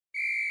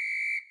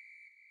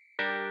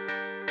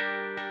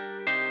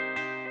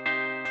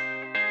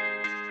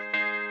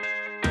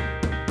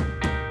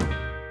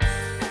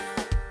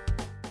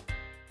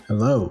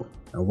Hello,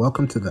 and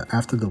welcome to the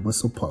After the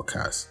Whistle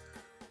podcast,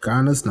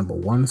 Ghana's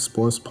 #1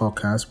 sports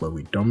podcast where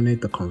we dominate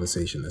the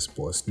conversation in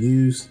sports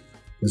news,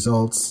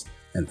 results,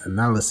 and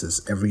analysis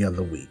every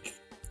other week.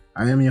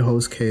 I am your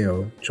host,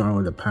 KO, joined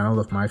with a panel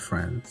of my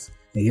friends,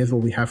 and here's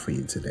what we have for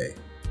you today.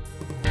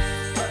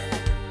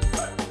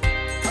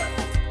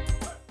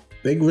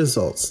 Big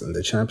results in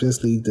the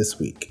Champions League this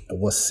week and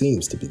what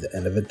seems to be the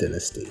end of a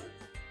dynasty.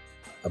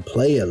 A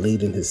player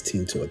leading his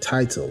team to a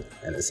title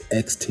and his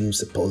ex-team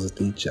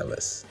supposedly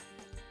jealous.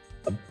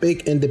 A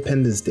big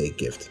Independence Day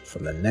gift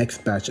from the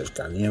next batch of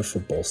Ghanaian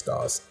football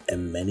stars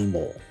and many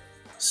more.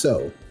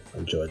 So,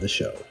 enjoy the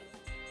show.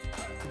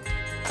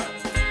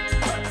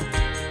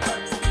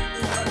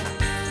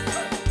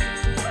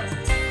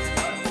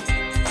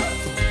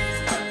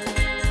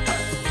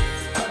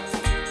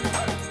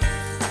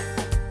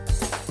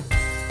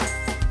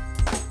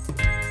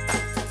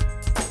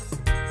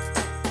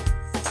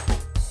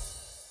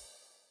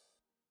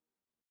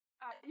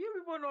 You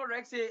people know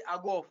Rex say I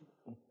go.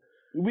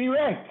 We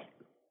rank.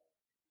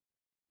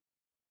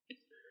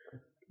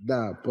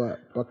 Nah,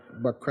 but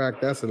crack,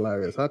 that's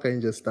hilarious. How can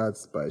you just start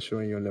by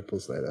showing your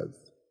nipples like that?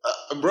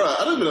 Bro,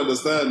 I don't even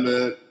understand,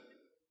 man.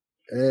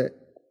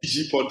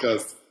 PG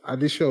podcast. I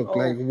just shocked.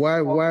 Like,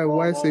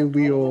 why say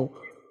we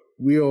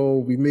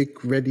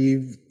make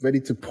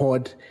ready to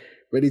pod,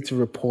 ready to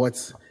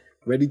report,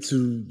 ready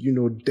to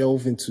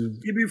delve into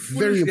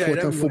very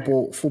important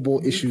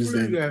football issues.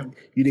 Then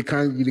you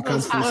can't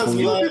post for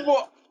me.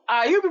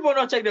 You people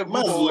not check the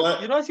book.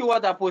 You don't see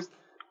what I post.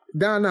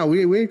 No,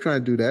 we ain't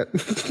trying to do that.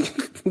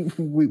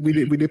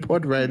 we did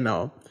pod right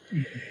now,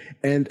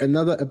 and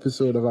another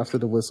episode of After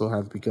the Whistle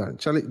has begun.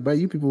 Charlie, but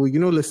you people,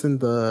 listen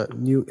to the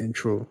new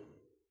intro.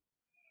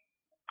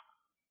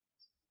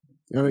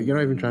 You're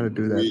not even trying to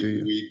do that, do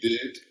you? We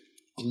did.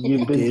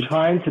 You've been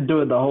trying to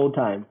do it the whole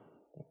time.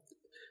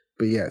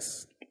 But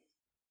yes.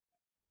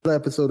 Another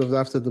episode of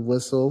After the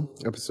Whistle,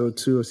 episode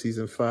 2 of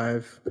season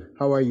 5.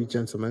 How are you,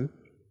 gentlemen?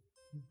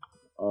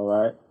 All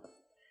right.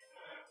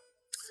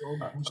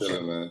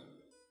 Chilling, man.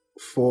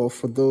 For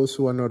those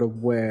who are not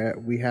aware,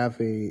 we have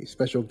a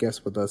special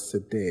guest with us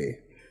today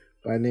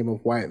by the name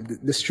of YF.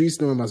 The streets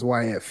know him as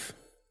YF.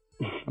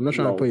 I'm not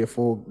trying to put your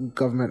full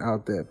government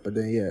out there, but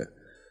then yeah.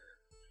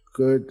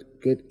 Good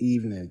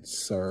evening,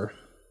 sir.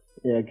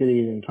 Yeah, good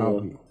evening, How Kilo.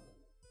 are you?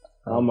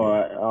 I'm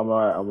alright. All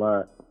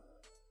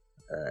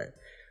right.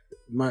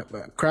 My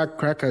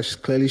crack has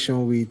clearly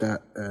shown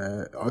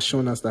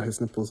shown us that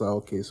his nipples are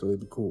okay, so it'll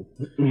be cool.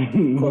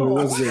 Cool,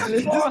 what's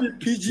it?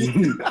 PG.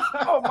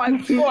 Oh my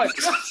god.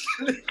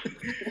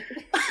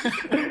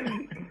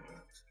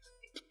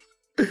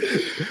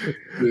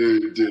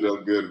 Dude,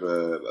 I'm good,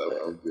 man.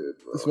 I'm good,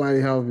 bro.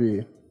 Smiley, how are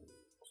you?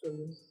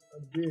 I'm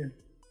good.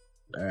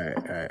 All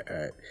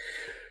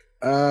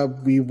right.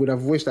 We would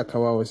have wished that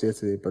Kawa was here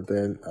today, but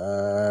then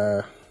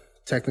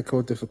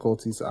technical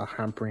difficulties are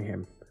hampering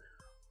him.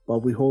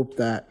 But we hope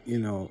that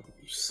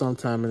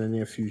sometime in the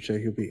near future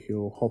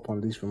he'll hop on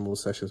these remote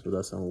sessions with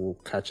us and we'll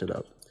catch it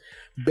up.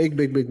 Big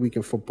week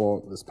in football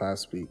this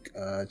past week.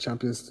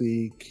 Champions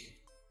League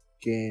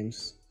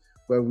games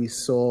where we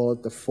saw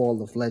the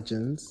fall of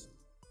legends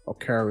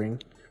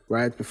occurring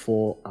right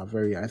before our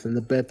very eyes and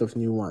the birth of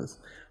new ones.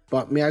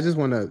 But I just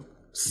want to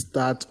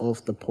start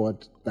off the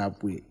pod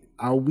that way.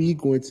 Are we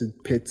going to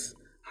pit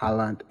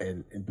Haaland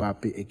and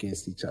Mbappe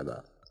against each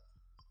other?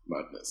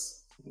 Madness.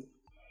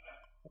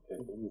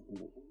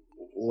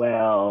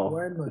 Well,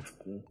 Why not?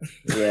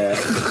 yeah.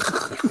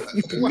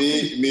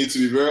 me, to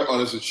be very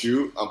honest with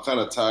you, I'm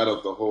kind of tired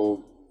of the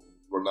whole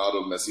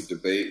Ronaldo Messi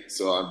debate.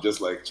 So I'm just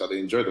like, try to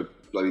enjoy the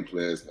bloody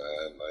players,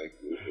 man. Like,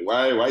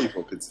 why are you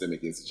for pitting them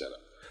against each other?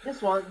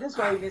 This one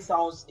even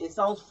sounds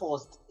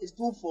forced. It's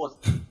too forced.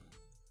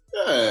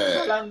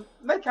 Yeah.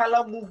 Make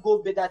Haaland move, go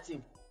bigger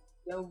team.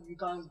 Then we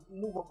can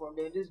move on from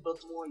there. This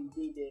Baltimore you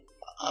did there.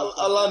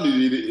 Alan,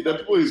 the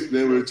people he's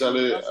playing with,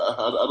 Charlie,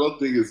 I don't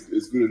think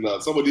it's good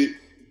enough. Somebody,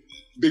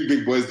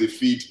 big boys, they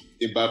feed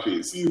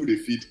Mbappe. See who they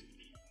feed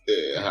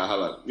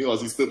Haaland. Meanwhile,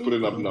 he's still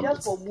putting up numbers.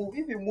 Just for move.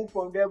 If we move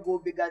from there, go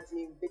bigger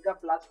team, bigger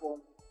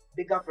platform,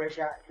 bigger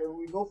pressure, then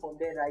we know from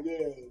there that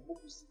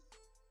move to see.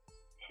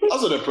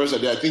 Also, the pressure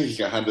there, I think he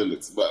can handle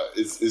it. But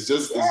it's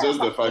just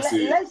the fact.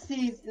 Let's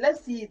see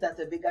it as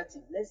a bigger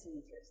team. Let's see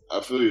it first.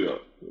 I feel you.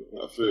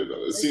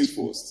 It seems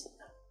forced.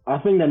 I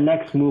think the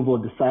next move will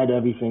decide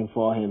everything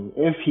for him.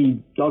 If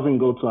he doesn't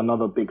go to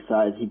another big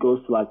side, he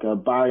goes to like a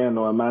Bayern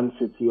or a Man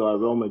City or a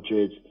Real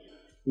Madrid.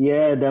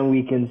 Yeah, then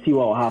we can see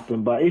what will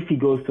happen. But if he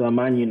goes to a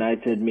Man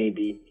United,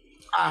 maybe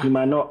he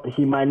might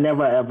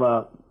never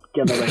ever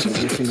get the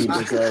recognition he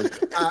deserves.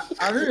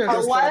 I really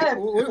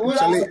understand.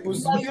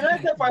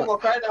 United fight for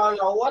crying out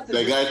loud. What is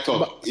the guy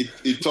talk?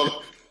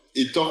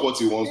 He talk what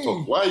he wants to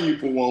talk. Why you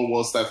put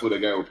one side for the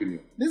guy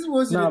opinion? This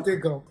was you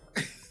take up.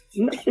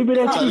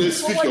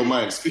 Speak your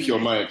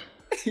mind.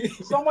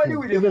 Somebody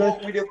with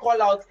a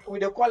call out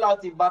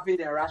Mbappe and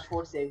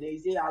Rashford said they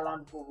say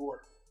Haaland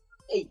forward.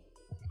 Hey.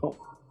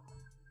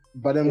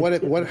 But then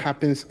what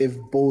happens if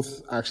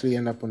both actually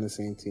end up on the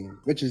same team,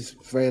 which is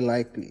very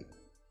likely,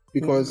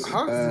 because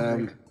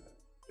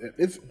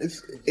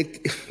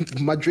if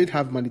Madrid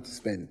have money to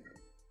spend.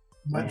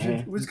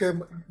 Madrid, which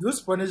kind? Those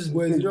Spanish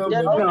boys, they don't They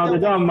have money.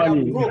 don't have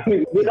money.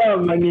 They don't have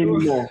money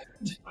anymore.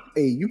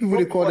 Hey, you people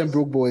they call them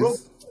broke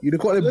boys. You they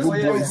call them broke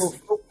Listen,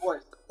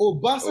 boys. Oh,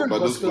 Barca in but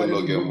those particular, people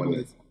don't they get be broke money.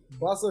 boys.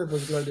 Barca in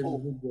particular, they be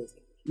broke boys.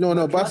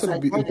 No, Barca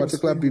in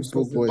particular be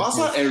broke boys.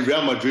 Barca and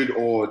Real Madrid,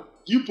 or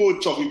you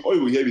both chopping, or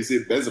you will hear me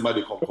say Benzema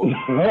they come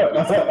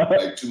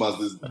like 2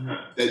 months.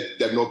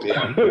 They're not paying.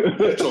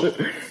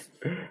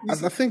 I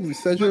think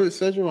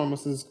Sergio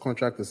Ramos's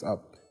contract is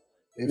up.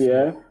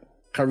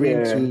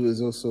 Karim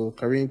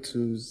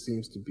too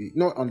seems to be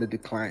not on the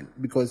decline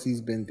because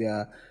he's been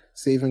their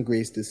saving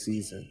grace this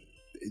season.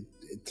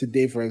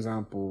 Today, for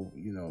example,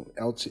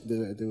 Elche,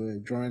 they were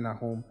drawing at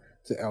home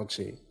to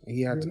Elche, and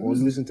he had or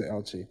losing to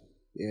Elche.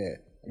 Yeah,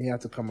 and he had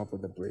to come up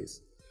with a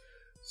brace.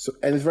 So,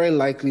 and it's very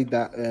likely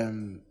that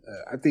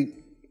I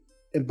think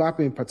Mbappe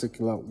in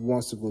particular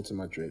wants to go to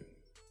Madrid.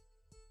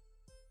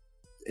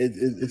 I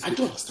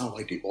don't understand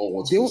why they all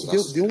want to go to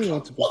Madrid. They only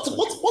want to.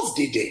 What's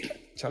they did?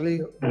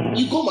 Charlie,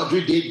 you go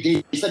Madrid,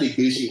 they start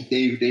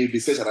they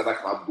search another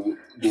club, go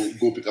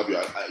pick up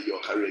your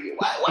career again.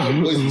 Why are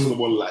you going to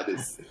someone like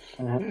this?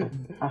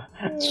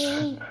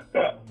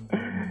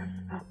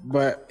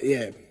 But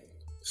yeah,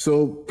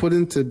 so put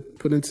into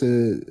bed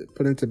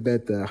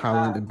the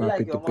Haaland and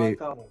Mbappe debate.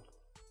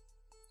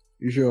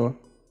 You sure?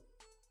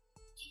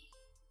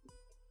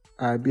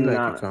 I'd be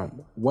like,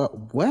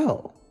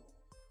 well,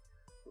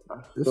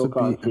 this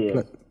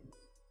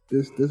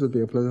would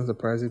be a pleasant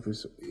surprise if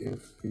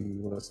he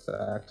was to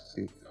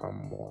actually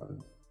come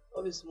on.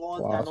 Well,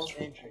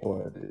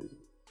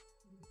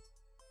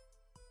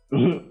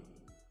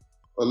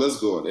 let's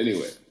go on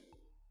anyway.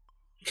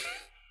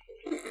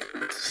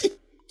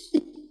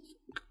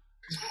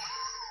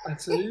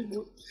 Actually,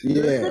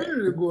 yeah.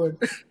 Good.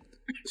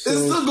 It's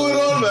still going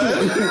on,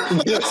 man.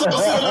 That's what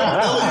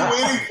I'm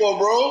waiting for,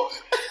 bro.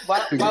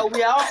 But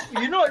we are,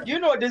 you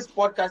know, this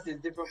podcast is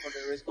different from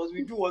the rest because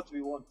we do what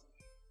we want.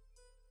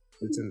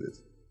 It's in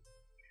this.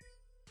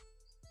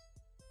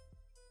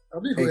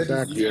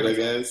 Exactly. Yeah,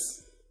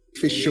 guys.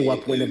 Fish show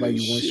up whenever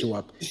you want to show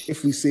up.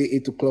 If we say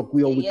 8 o'clock,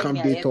 we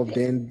can't date up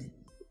then.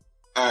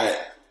 All right.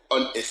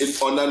 On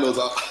that note,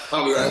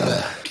 I'll be right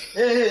back.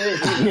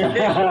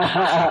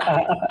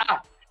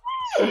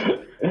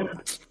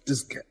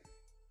 Just get.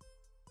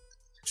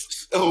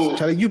 Oh,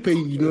 Charlie, you pay.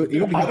 You know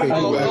you pay.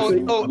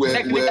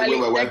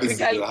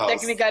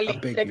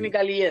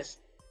 Technically, yes.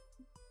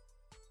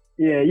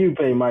 Yeah, you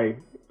pay, Mike.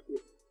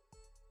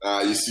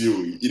 You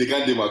see, you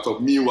can't do my top.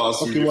 Me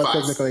whilst you be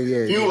fast.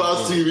 Me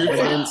whilst you be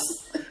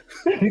fast.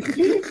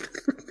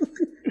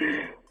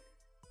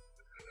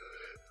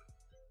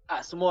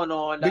 Small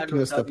no. Make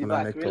no step on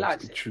that.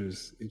 Relax. It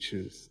choose.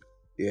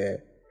 Yeah.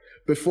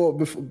 Before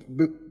the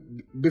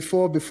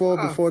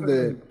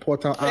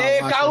portal. Hey,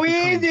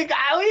 Kawhi.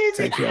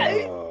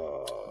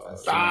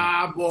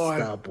 Star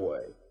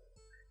boy.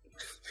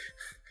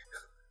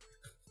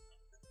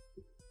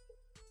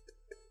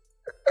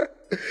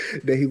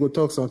 Then he go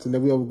talk something.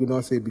 Then we all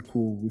gonna say be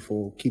cool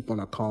before keep on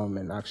a calm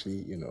and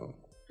actually,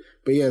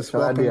 But yes,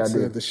 welcome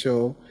to the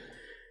show,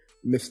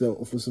 Mr.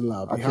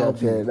 Ofusula.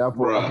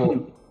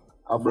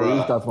 I'll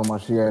restart from my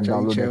share and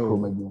download the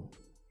Chrome again.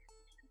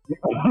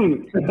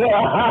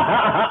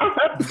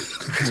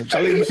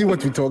 Charlie, you see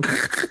what we talk.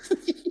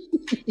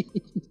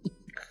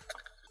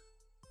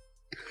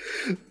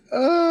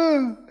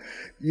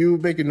 You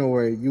make it no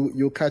way.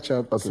 You'll catch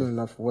up soon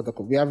enough.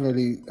 We haven't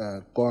really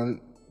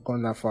gone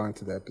that far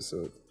into the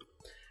episode.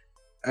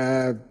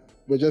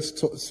 We're just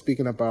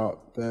speaking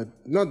about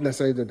not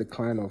necessarily the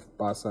decline of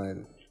Barca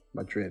and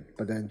Madrid,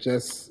 but then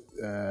just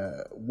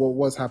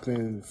what's happening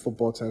in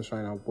football terms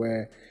right now,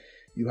 where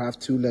you have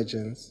two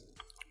legends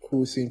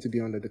who seem to be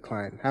on the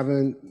decline,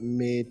 haven't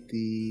made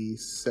the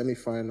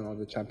semi-final of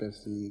the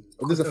Champions League.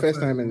 This is the first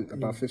time in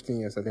about 15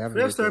 years that they haven't.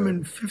 First time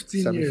in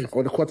 15 years.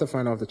 Or the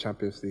quarterfinal of the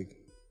Champions League,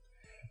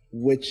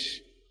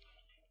 which,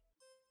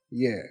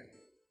 yeah,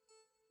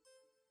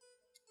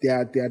 they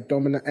are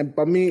dominant. And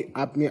but me,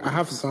 I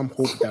have some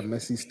hope that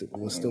Messi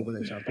will still win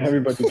the Champions League.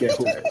 Everybody get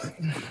hope.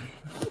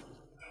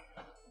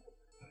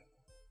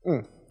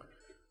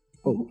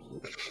 Oh.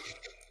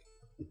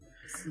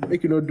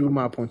 Make you not do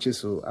my punches,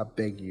 so I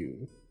beg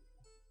you.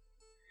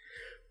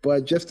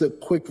 But just a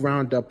quick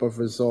roundup of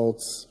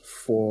results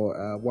for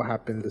what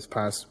happened this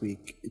past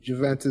week.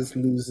 Juventus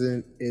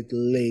losing it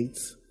late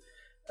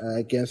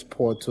against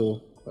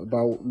Porto,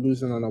 about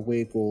losing on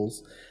away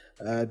goals.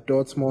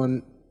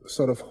 Dortmund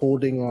sort of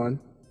holding on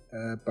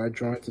by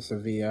drawing to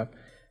Sevilla.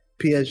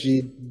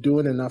 PSG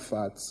doing enough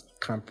at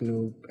Camp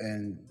Nou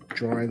and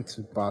drawing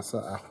to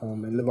Barca at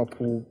home. And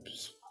Liverpool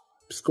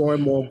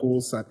scoring more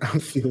goals at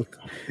Anfield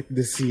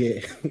this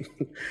year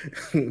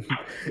in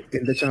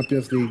the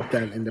Champions League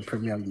than in the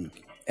Premier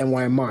League. And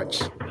why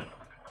March?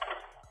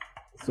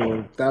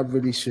 So that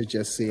really should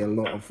just say a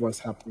lot of what's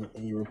happening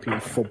in European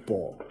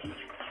football.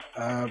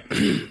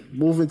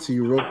 Moving to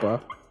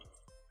Europa,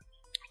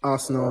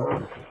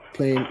 Arsenal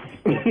playing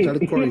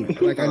Charlie Corey.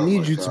 Like, I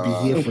need you to be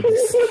here for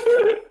this.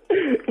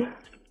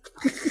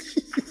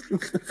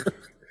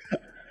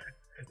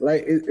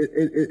 Like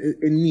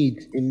in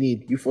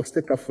need, you for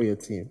stick up for your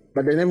team.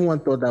 But then everyone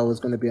thought that was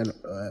going to be an.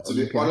 To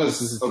be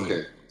honest,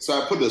 okay. So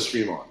I put the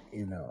stream on,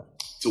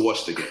 to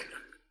watch the game.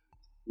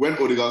 When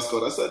Odegaard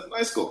scored, I said,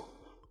 "Nice goal."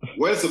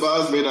 When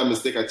Ceballos made that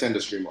mistake, I turned the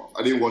stream off.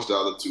 I didn't watch the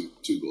other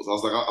two goals. I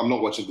was like, I'm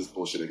not watching this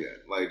bullshit again.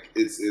 Like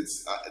it's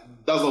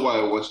that's not why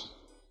I watch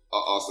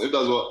Arsenal. If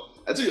that's what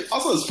I tell you,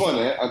 Arsenal is fun,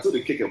 until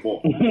they kick a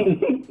ball.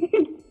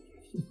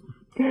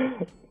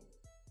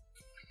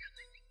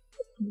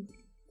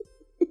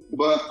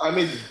 But I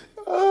mean,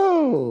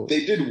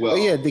 they did well.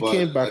 Yeah, they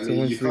came back to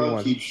win 3-1. You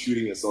can't keep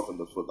shooting yourself in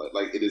the foot.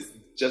 Like it is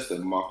just a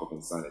mark of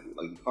insanity.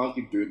 Like you can't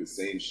keep doing the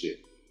same shit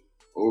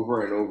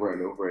over and over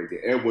and over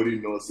again. Everybody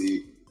knows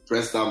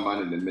press that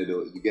man in the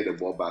middle, you get the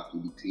ball back, you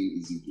be clean,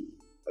 easy do.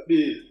 I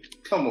mean,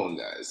 come on,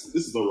 guys.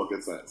 This is not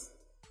rocket science.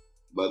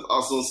 But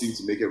Arsenal seem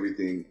to make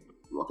everything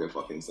rocket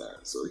fucking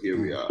science. So here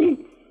we are.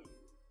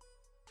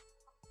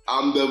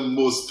 I'm the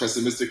most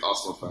pessimistic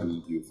Arsenal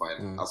fan you'll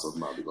find as of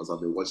now because I've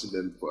been watching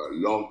them for a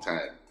long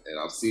time and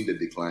I've seen the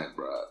decline,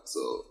 bruh.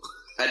 So,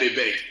 I did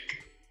beg.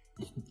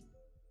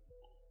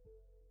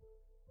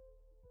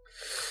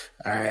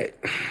 All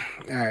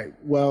right.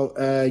 Well,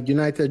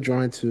 United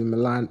joined to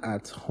Milan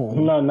at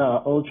home.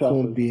 No, Old Trafford.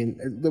 Home being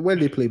where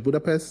they play,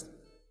 Budapest.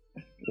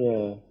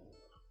 Yeah.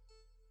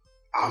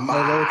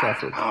 Ahmad.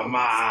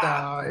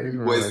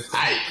 Boys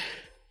hype.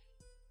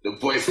 The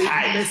boys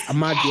hype.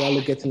 Amad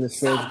Diallo getting his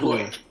first goal.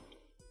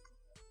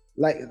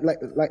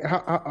 Like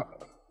how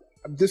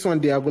this one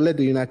day I will let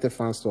the United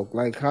fans talk.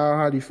 Like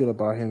how do you feel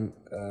about him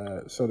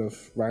sort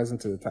of rising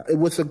to the top? It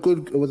was a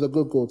good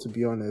goal, to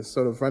be honest.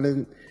 Sort of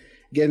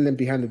getting them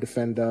behind the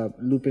defender,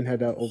 looping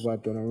header over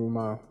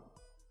Donnarumma.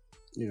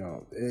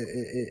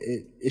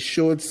 It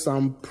showed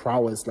some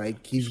prowess.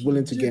 Like he's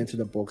willing to get into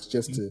the box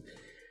just to,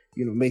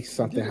 make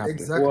something happen.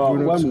 Exactly.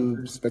 Bruno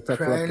to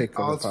spectacular pick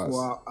for the pass.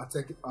 For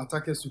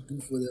attackers to do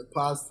for the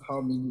past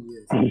how many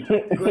years?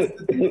 Because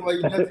the thing about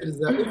United is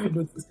that if you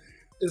notice,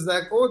 it's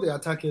like all the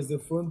attackers, the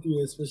front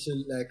three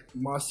especially, like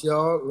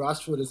Martial,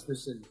 Rashford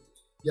especially.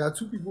 There are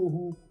two people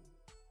who,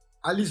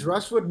 at least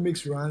Rashford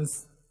makes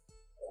runs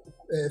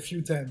a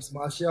few times.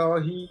 Martial,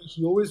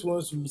 he always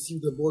wants to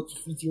receive the ball to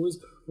feet. He always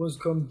wants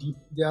to come deep.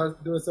 There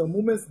were some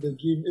moments in the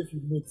game, if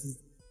you notice,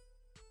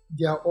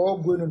 they are all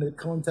going on the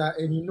counter.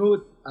 And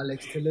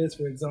Alex Telles,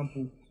 for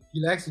example, he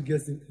likes to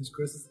get his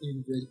crosses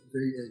in very,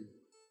 very early.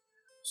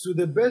 So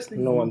the best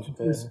thing you want to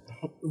do is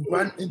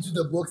run into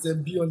the box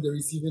and be on the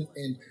receiving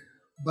end.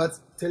 But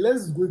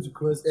Telles is going to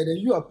cross, and then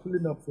you are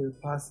pulling up for a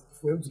pass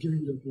for him to give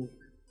you the ball.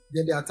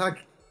 Then the attack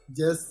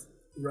just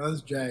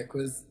runs dry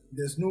because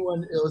there's no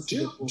one else.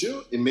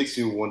 It makes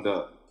you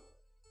wonder.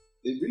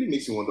 It really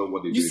makes you wonder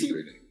what they're doing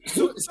really.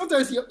 So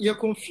sometimes you're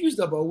confused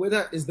about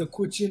whether it's the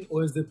coaching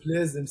or it's the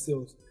players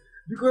themselves.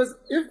 Because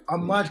if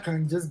Ahmad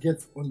can just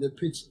get on the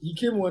pitch, he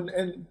came on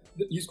and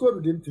he scored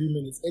within 3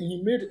 minutes, and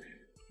he made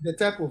the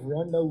type of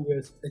run that we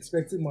were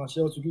expecting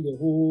Martial to do the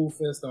whole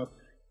first half.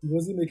 He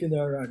wasn't making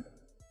that run.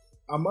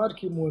 Ahmad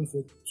came on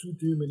for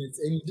 2-3 minutes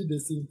and he did the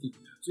same thing.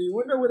 So you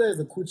wonder whether it's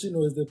the coaching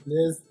or it's the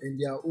players and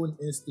their own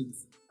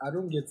instincts. I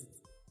don't get it.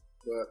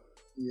 But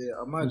yeah,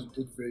 Ahmad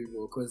did very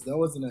well because that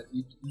wasn't an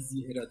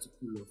easy header to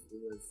pull off.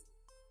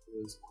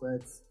 It was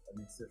quite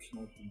an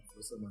exceptional thing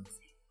for someone.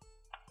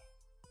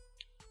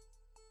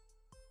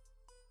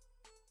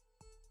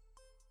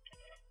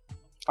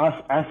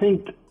 I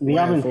think we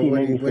haven't seen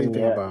anything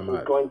yet.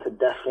 He's going to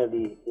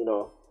definitely,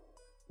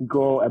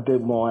 go a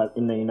bit more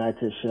in the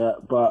United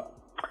shirt. But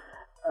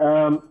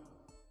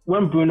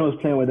when Bruno is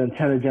playing with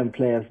intelligent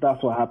players,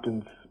 that's what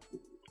happens.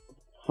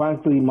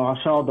 Frankly,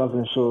 Martial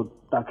doesn't show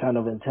that kind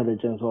of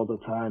intelligence all the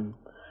time.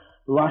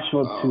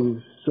 Rashford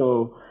too.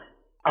 So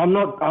I'm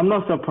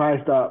not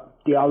surprised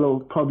that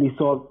Diallo probably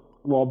saw.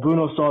 Well,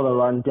 Bruno saw the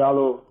run.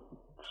 Diallo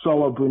saw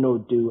what Bruno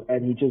would do,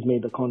 and he just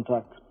made the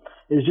contact.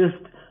 It's just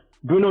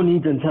Bruno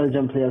needs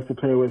intelligent players to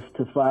play with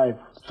to thrive.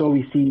 So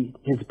we see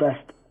his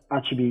best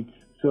attributes.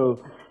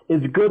 So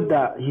it's good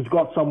that he's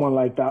got someone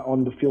like that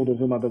on the field with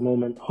him at the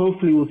moment.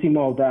 Hopefully we'll see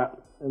more of that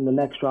in the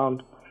next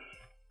round.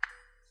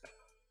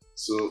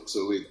 So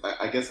wait,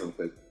 I guess I'm a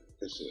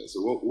question.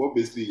 So what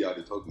basically are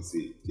the talk we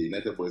say? The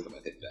United boys that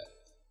hit that.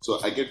 So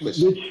I get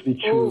questions.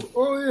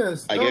 Oh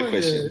yes. I get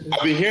questions. Yeah.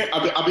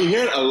 I've been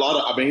hearing a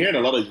lot of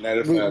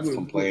United fans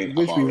complain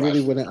which about we really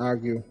Rashford. Wouldn't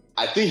argue.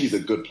 I think he's a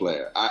good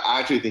player. I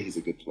actually think he's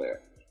a good player.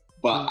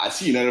 But I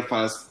see United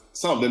fans,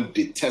 some of them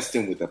detest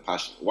him with a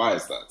passion. Why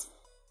is that?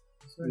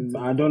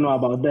 I don't know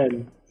about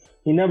them.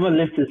 He never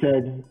lifts his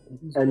head,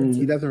 and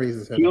he doesn't raise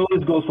his head. He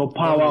always goes for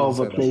power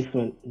over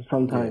placement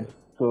sometimes.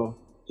 Yeah. So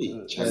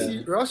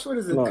see, Rashford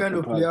is the kind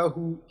of player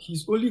who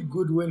he's only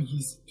good when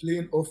he's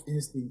playing off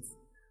instinct.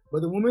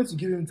 But the moment you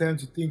give him time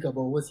to think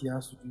about what he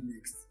has to do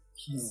next,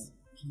 he's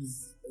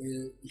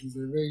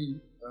a very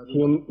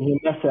he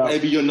mess up.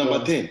 Maybe you're number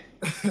 10.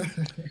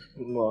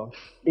 No,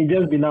 it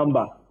just be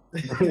number.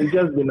 It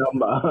just be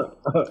number.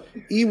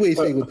 Iwe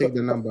said he would take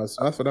the numbers.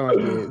 So that's what I want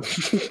to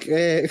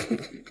do.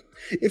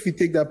 If you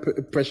take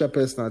that pressure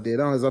personal there,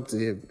 that was up to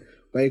him.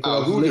 But he could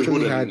have who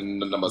literally had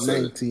number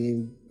 7?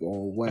 19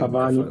 or what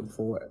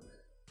for what?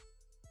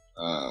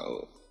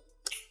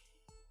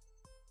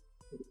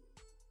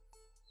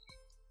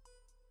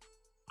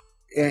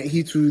 Yeah,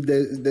 he too.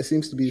 There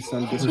seems to be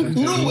some discontent.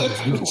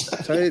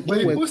 But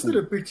he posted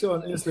a picture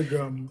on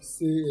Instagram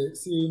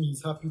saying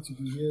he's happy to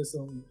be here.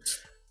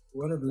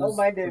 One of those. Oh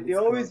my God, they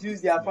always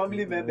use their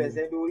family members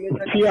and they will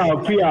later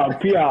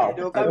PR.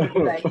 They'll come and be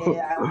like, hey,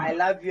 I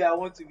love you, I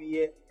want to be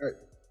here.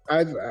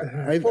 I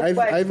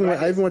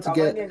even want to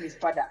get. His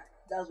father.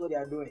 That's what they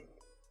are doing.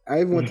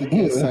 I even want to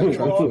get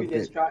sidetracked for a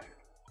bit.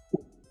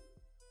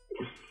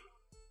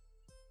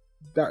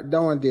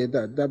 That one there,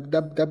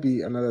 that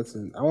be another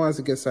thing. I want us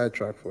to get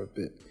sidetracked for a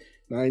bit.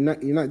 Now,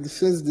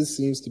 since this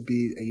seems to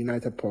be a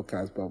United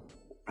podcast, but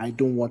I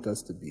don't want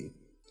us to be.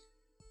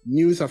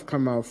 News have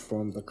come out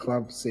from the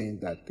club saying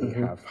that they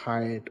have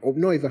hired, or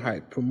not even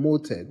hired,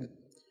 promoted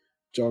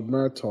John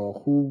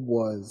Murtaugh, who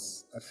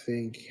was, I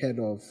think,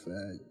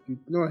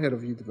 not head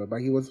of youth, but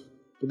he was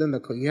within the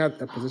club. He had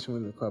a position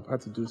within the club,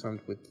 had to do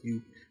something with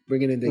youth,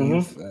 bringing in the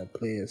youth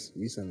players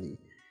recently.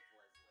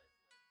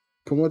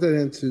 Promoted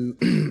him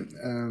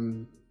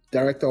to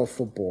director of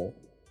football,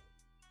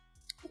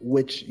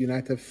 which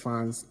United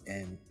fans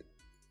and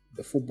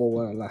the football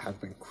world have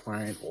been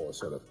crying or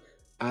sort of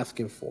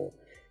asking for,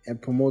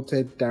 and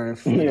promoted Darren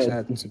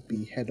Fletcher to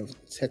be head of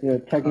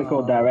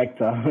technical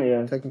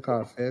director, technical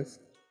affairs,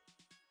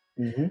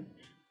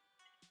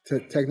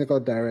 technical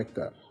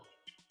director.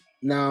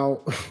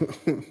 Now,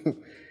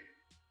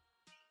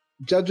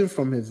 judging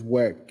from his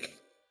work,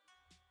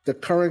 the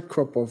current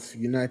crop of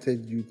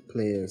United youth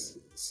players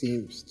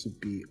seems to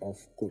be of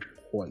good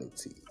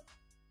quality.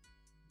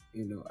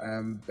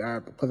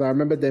 Because I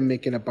remember them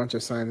making a bunch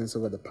of signings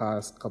over the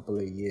past couple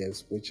of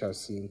years, which have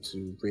seemed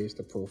to raise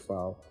the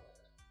profile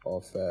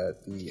of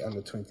the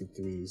under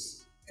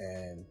 23s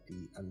and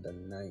the under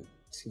 19.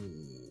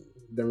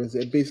 There is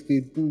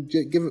basically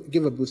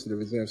give a boost to the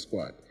reserve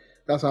squad.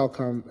 That's how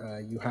come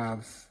you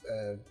have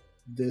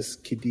this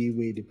kiddie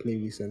way they play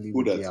recently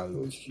with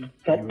Diallo.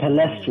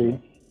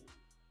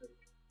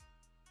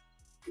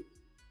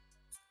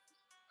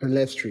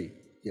 Palestri,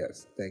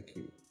 yes, thank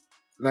you.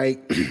 Like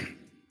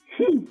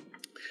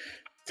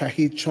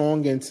Tahi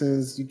Chong, and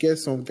since you get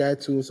some guy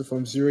too also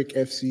from Zurich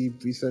FC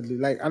recently,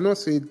 like I'm not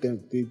saying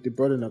they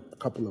brought in a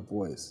couple of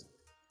boys,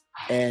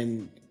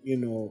 and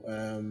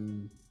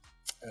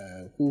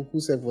who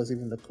said was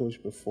even the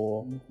coach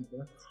before.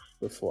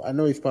 I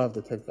know he's part of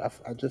the tech.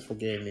 I just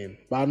forget his name,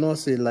 but I'm not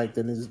saying like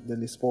then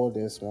they spoiled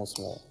there small.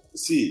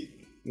 See,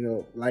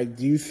 like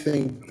do you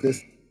think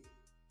this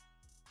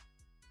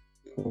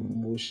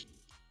promotion?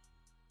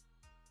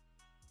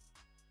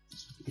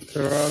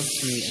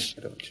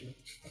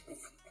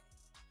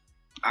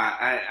 I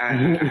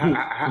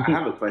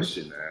have a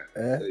question. I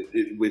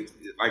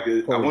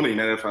want the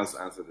United fans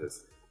to answer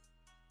this.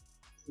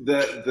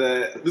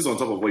 This is on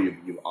top of what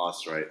you've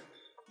asked, right?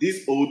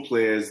 These old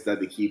players that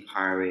they keep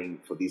hiring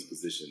for these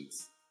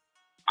positions,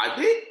 are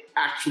they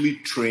actually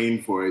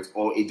trained for it,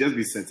 or it just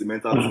be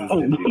sentimental since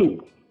they're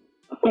new?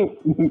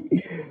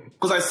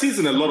 Because I see it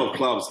in a lot of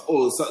clubs.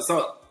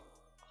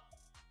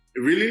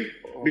 Really?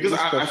 Because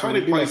I find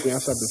it quite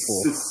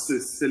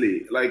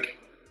silly. Like,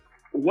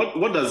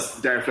 what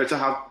does Darren Fletcher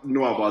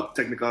know about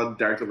technical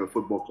director of a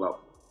football club?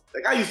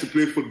 Like, I used to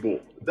play football.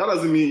 That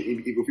doesn't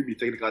mean he could be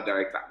technical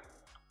director.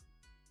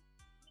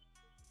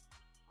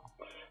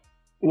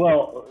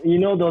 Well, there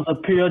was a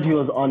period he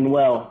was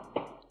unwell.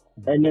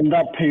 And in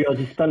that period,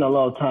 he spent a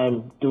lot of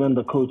time doing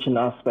the coaching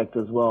aspect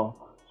as well.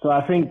 So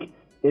I think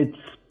it's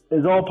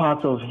all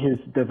part of his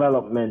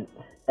development.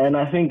 And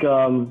I think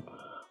Ole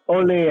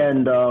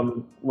and,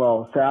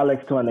 Sir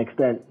Alex to an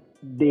extent,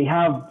 they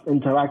have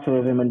interacted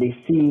with him and they've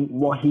seen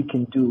what he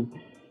can do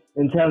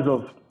in terms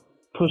of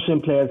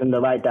pushing players in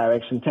the right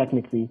direction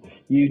technically.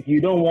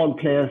 You don't want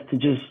players to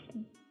just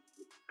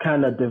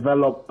kind of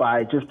develop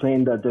by just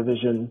playing the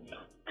Division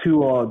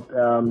 2 or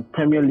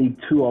Premier League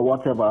 2 or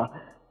whatever.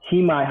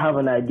 He might have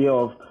an idea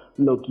of,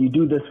 look, you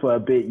do this for a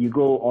bit, you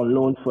go on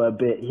loan for a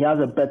bit. He has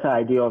a better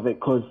idea of it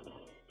because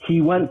he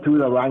went through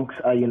the ranks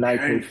at United.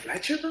 Darren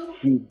Fletcher, though?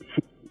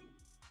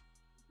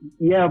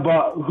 Yeah,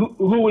 but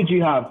who would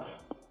you have?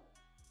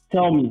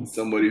 Tell me.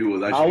 Somebody who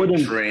was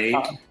actually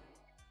trained.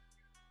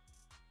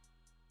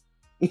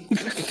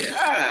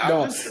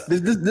 This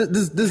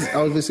is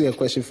obviously a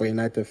question for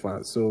United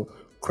fans. So,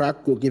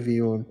 Crack will give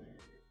you one.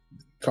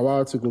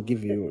 Kawatu will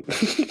give you one.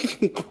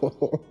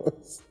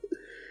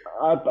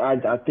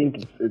 I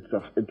think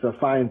it's a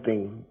fine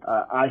thing.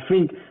 I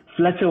think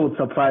Fletcher would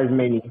surprise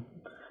many.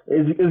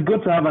 It's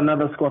good to have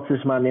another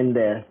Scottish man in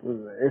there.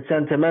 It's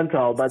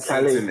sentimental, but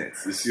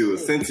sentiments. It's your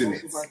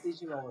sentiments.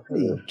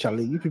 Hey,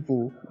 Charlie, you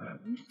people,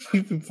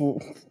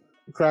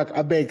 Crack.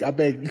 I beg,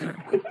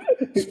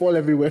 spoil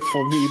everywhere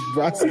for me.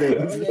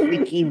 Bratsden,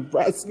 Mickey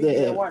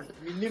Bratsden.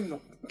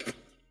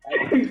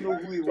 I didn't know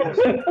who he was.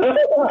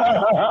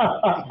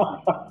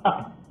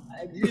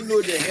 I didn't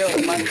know the hell.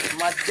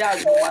 My dad,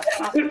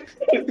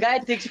 guy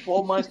takes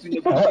 4 months to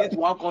negotiate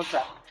one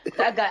contract.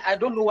 That guy, I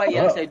don't know why he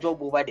has a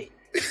job over there.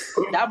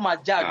 That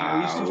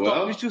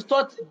Majaj, we should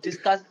start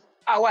discuss.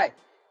 Why?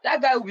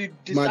 That guy will be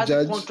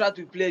discussing contract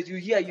with players. You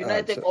hear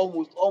United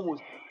almost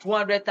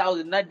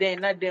 200,000. Not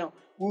there.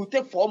 We will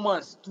take 4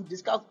 months to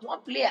discuss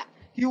one player.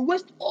 You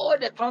waste all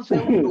the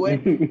transfer window.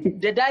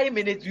 The dying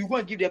minutes, you're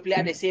going to give the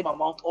player the same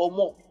amount or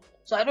more.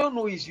 So I don't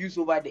know his use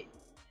over there.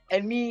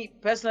 And me,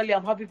 personally,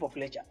 I'm happy for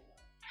Fletcher.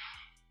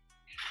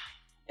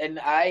 And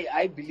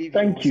I believe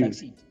he will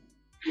succeed.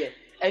 Yeah.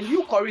 And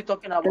you, Corey,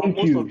 talking about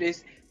most of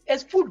this.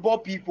 It's football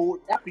people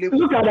that play football.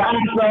 Look at the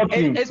Arsenal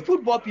team. It's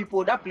football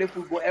people that play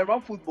football and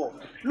run football.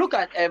 Look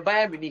at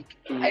Bayern Munich.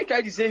 I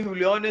tried to say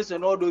Julianis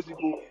and all those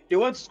people. They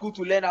went to school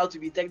to learn how to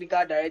be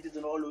technical directors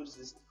and all those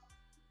things.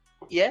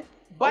 Yeah?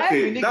 Bayern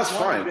Munich that's is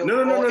fine.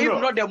 No.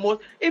 If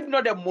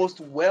not the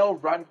most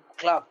well-run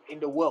club in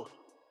the world.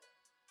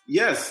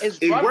 Yes, it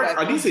works.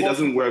 I didn't say it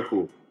doesn't work.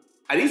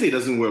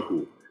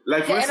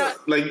 Like for instance,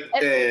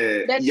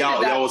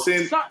 I was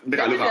saying, look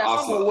at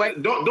Arsenal.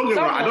 Don't get me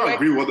wrong. I don't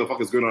agree with what the fuck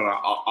is going on at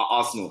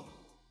Arsenal.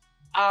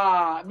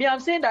 I'm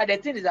saying that the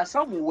thing is that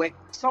some will work,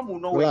 some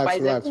will not work. But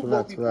it's the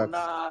football people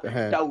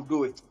that will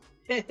do it.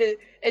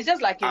 It's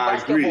just like in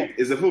basketball. I agree.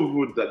 It's the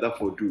football people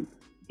that will do.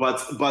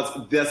 But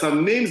there are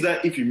some names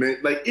that if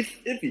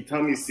you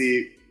tell me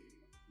say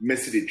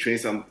Messi they train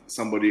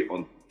somebody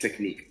on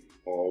technique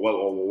or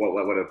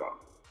whatever,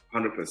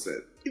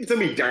 100%. If you tell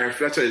me Darren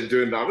Fletcher is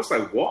doing that, I'm just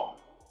like, what?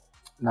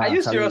 Are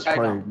you serious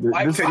right now?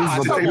 Are you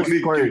serious right now?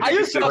 Are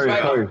you serious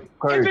right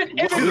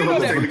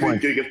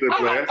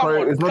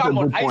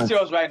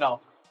now?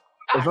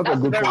 It's not a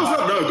good point. How's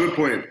that not a good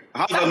point?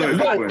 How's that not a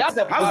good point?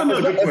 How's that not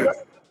a good point?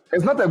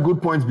 It's not a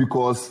good point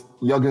because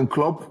Jurgen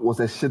Klopp was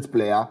a shit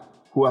player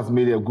who has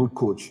made a good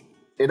coach.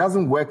 It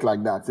doesn't work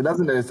like that. It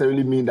doesn't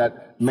necessarily mean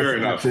that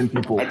Messi can train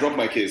people. I dropped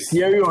my case.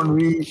 Thierry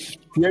Henry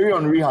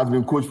has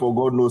been coached for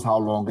God knows how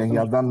long and he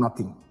has done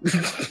nothing.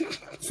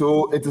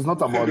 So it is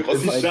not about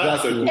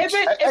exactly,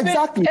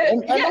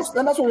 and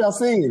that's what we are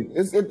saying.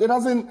 It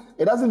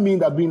doesn't mean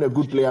that being a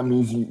good player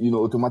means you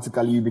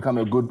automatically you become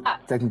a good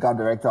technical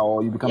director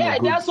or you become a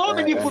good. There are so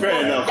many football.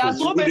 That's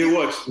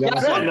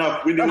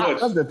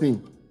the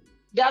thing.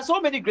 There are so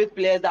many great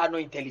players that are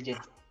not intelligent.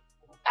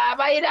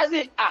 But it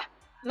doesn't.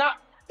 Now,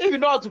 if you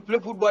know how to play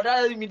football, that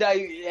doesn't mean that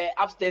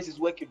upstairs is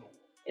working.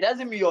 It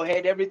doesn't mean your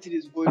head, everything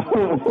is going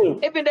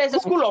on. Even there's a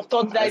school of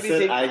thought that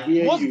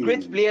most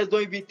great players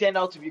don't even turn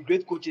out to be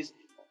great coaches.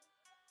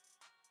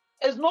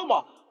 It's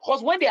normal.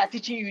 Because when they are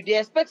teaching you, they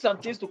expect some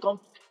things to come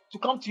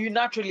to you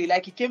naturally,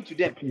 like it came to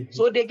them.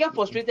 So they get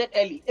frustrated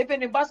early.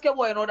 Even in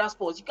basketball and other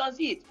sports, you can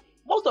see it.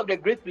 Most of the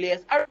great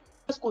players are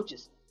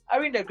coaches.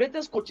 Are in the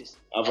greatest coaches.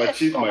 I've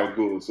achieved my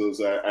goal, so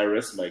I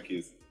rest my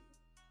case.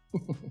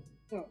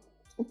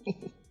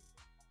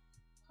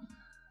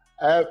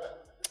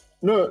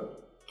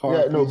 But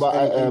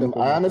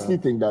I honestly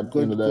think that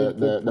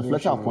the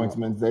Fletcher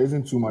appointment, there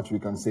isn't too much we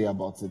can say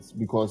about it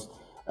because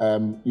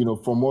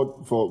from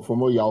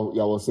what Yao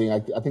was saying,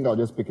 I think I'll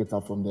just pick it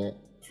up from there.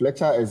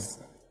 Fletcher is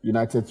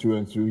United through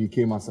and through. He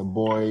came as a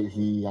boy.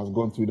 He has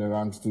gone through the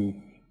ranks to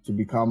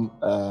become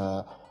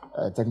a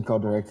technical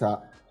director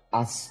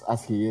as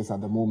he is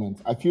at the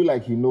moment. I feel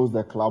like he knows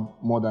the club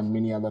more than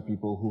many other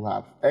people who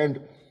have.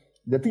 And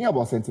the thing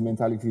about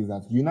sentimentality is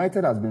that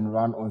United has been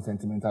run on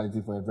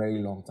sentimentality for a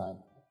very long time.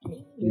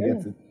 You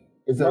get it?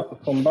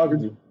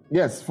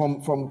 Yes,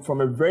 from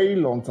a very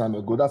long time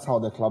ago, that's how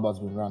the club has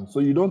been run.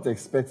 So you don't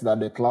expect that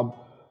the club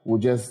will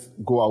just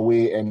go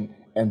away and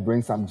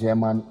bring some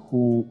German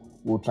who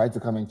will try to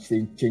come and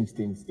change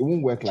things. It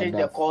won't work like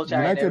that.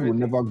 United will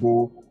never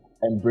go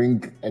and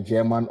bring a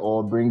German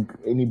or bring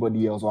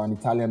anybody else or an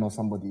Italian or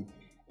somebody.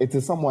 It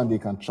is someone they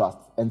can trust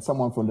and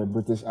someone from the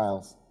British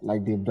Isles,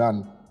 like they've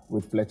done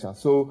with Fletcher.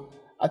 So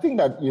I think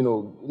that,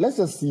 let's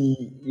just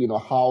see,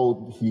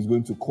 how he's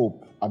going to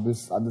cope at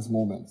this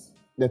moment.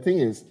 The thing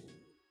is,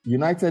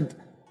 United,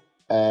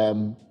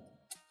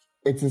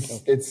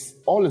 it's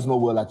all is not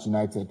well at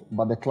United,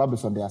 but the club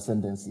is on the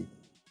ascendancy.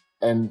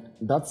 And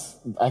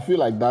I feel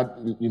like that,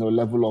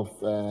 level of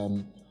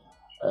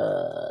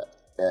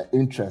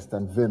interest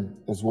and vim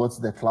is what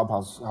the club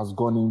has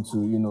gone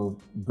into,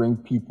 bring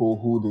people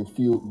who they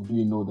feel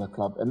really know the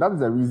club. And that is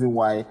the reason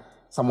why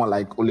someone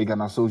like Ole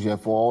Gunnar Solskjaer,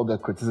 for all the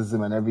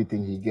criticism and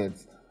everything he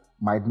gets,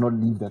 might not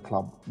leave the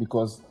club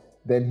because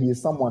then he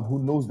is someone who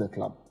knows the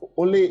club.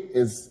 Ole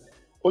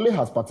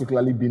has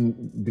particularly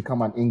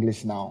become an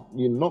English now.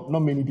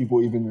 Not many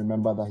people even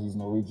remember that he's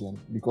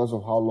Norwegian because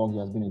of how long he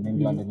has been in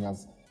England and he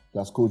has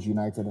coached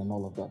United and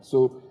all of that.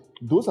 So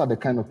those are the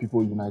kind of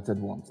people United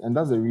wants, and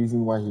that's the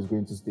reason why he's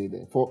going to stay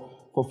there. For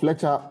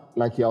Fletcher,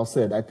 like Yao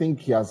said, I think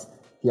he has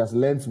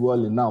learned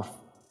well enough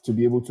to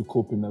be able to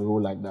cope in a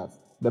role like that.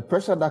 The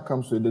pressure that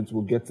comes with it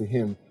will get to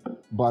him,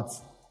 but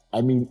I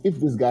mean, if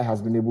this guy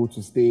has been able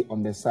to stay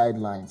on the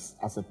sidelines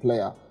as a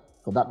player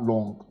for that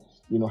long,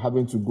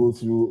 having to go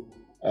through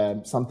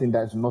something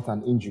that is not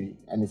an injury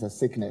and it's a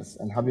sickness,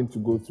 and having to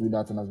go through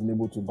that and has been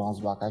able to bounce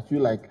back, I feel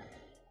like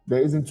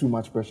there isn't too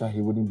much pressure he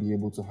wouldn't be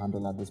able to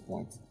handle at this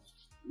point.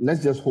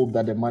 Let's just hope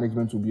that the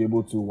management will be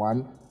able to,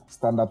 one,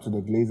 stand up to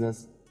the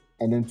Glazers,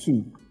 and then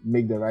 2,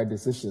 make the right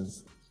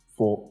decisions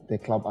for the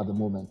club at the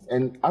moment.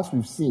 And as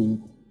we've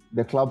seen,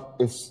 the club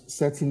is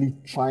certainly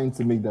trying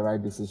to make the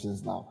right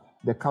decisions now.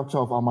 The capture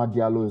of Amad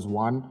Diallo is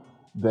one.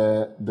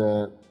 The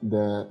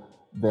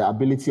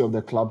ability of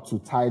the club to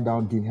tie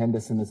down Dean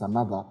Henderson is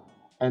another.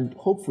 And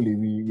hopefully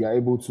we are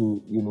able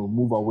to,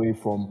 move away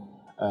from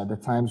the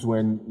times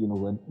when,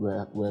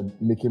 we're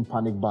making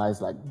panic buys,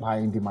 like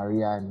buying Di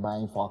Maria and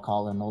buying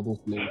Falcao and all those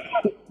players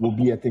will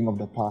be a thing of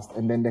the past.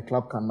 And then the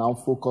club can now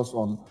focus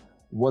on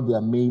what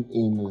their main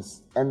aim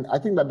is. And I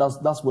think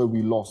that's where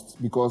we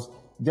lost, because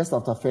just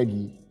after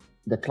Fergie,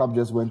 the club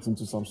just went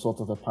into some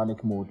sort of a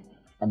panic mode,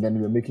 and then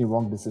we were making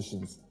wrong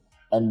decisions.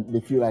 And they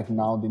feel like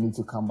now they need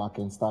to come back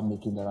and start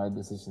making the right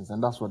decisions.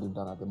 And that's what they've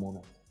done at the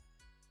moment.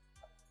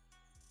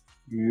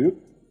 Yep.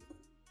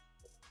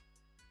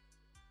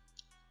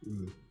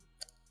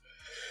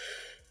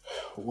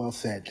 Well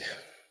said.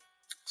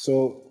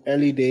 So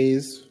early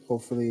days,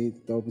 hopefully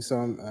there'll be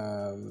some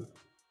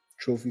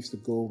trophies to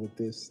go with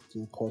this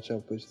new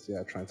culture which they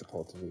are trying to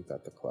cultivate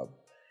at the club.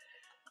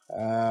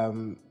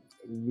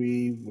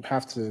 We would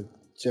have to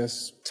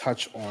just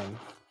touch on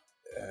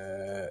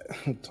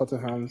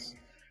Tottenham's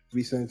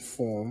recent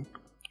form,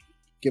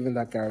 given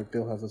that Gareth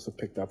Bale has also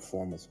picked up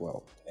form as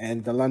well.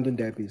 And the London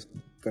Derby is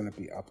going to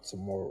be up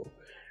tomorrow.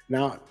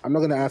 Now, I'm not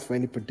going to ask for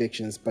any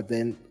predictions, but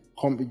then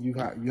you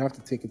have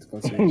to take into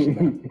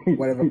consideration that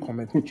whatever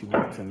comment which you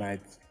make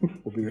tonight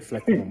will be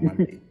reflected on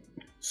Monday.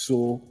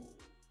 So,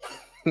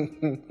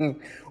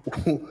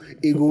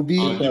 it will be...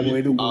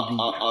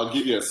 I'll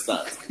give you a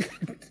stat.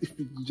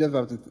 You just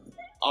have to...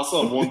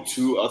 Arsenal have won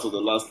 2 out of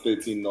the last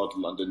 13 North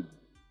London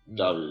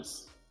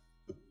derbies.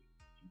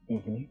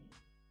 Mm-hmm.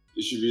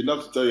 It should be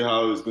enough to tell you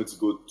how it's going to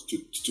go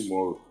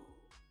tomorrow.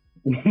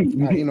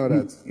 You know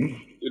that.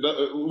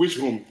 Which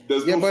home?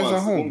 There's no but fans. it's a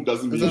Home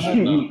doesn't mean shit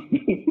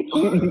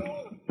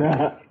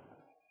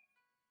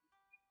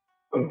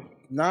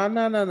now.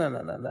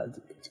 No.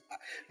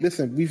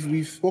 Listen,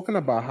 we've spoken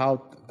about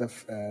how the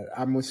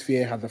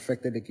atmosphere has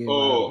affected the game.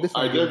 Listen,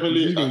 I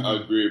definitely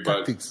agree,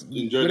 tactics. But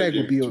enjoy the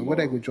game.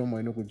 Whether I go jump or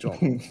I no go jump.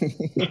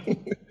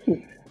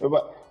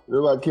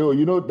 But Keo,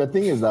 the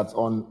thing is that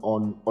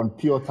on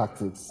pure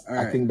tactics,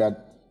 right. I think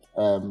that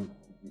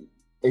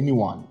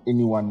anyone in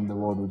the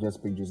world will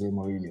just pick Jose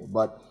Mourinho.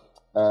 But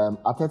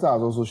Arteta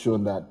has also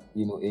shown that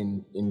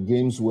in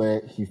games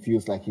where he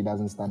feels like he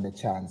doesn't stand a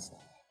chance,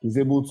 he's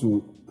able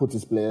to put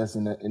his players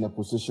in a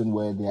position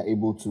where they are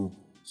able to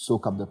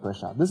soak up the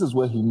pressure. This is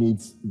where he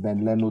needs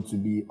Ben Leno to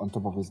be on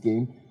top of his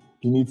game.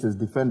 He needs his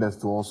defenders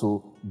to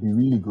also be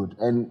really good.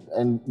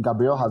 And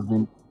Gabriel has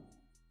been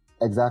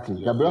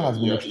Gabriel has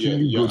been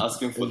extremely good. You're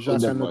asking for too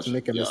much.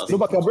 No,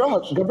 but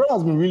Gabriel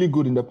has been really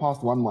good in the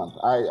past 1 month.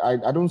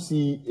 I don't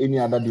see any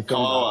other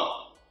defender.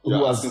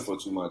 You're asking for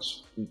too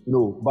much.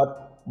 No,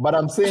 but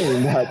I'm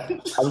saying that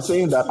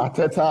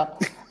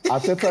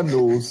Arteta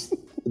knows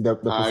the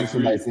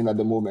position he's in at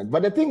the moment.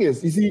 But the thing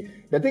is,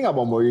 the thing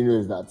about Mourinho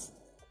is that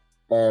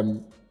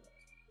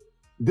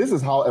this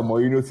is how a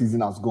Mourinho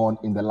season has gone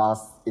in the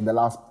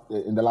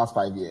last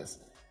 5 years.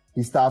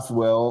 He starts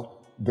well,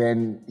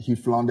 then he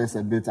flounders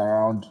a bit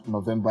around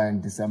November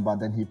and December,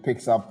 then he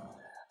picks up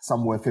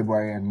somewhere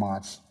February and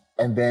March,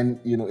 and then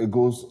it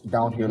goes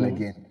downhill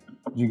again.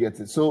 You get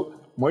it? So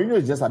Mourinho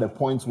is just at a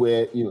point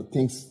where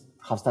things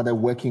have started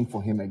working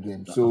for him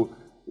again. So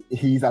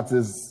he's at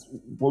his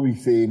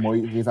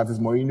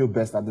Mourinho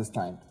best at this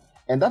time.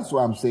 And that's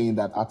why I'm saying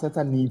that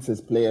Arteta needs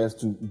his players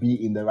to be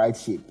in the right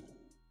shape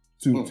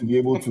to be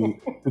able to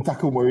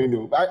tackle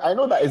Mourinho. I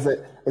know that is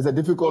a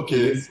difficult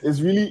case. It's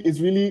really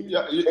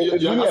you're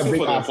asking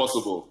for the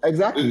impossible.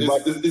 Exactly.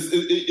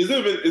 It's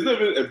not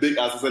even a big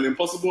ask, it's an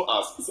impossible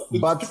ask.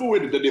 But people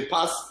with they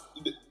pass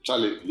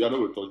Charlie, you're not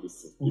going to talk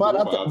this. But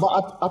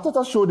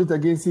Arteta showed it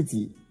against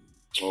City.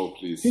 Oh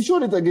please! He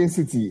showed it against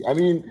City. I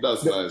mean,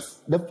 that's nice.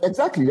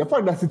 Exactly. The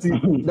fact that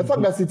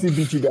City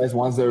beat you guys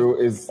 1-0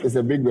 is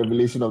a big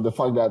revelation of the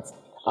fact that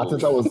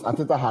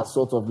Arteta has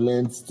sort of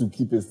learned to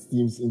keep his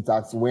teams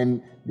intact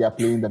when they are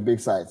playing the big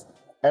sides.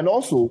 And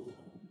also,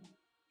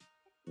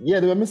 they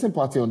were missing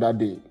party on that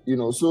day.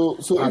 So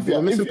if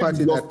you're missing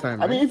party that time,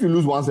 right? I mean, if you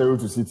lose 1-0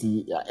 to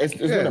City, it's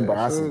not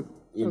embarrassing.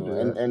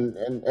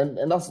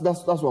 And that's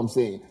what I'm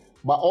saying.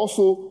 But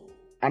also,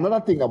 another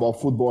thing about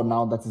football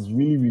now that is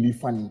really, really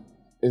funny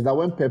is that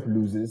when Pep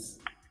loses,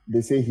 they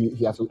say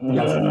he has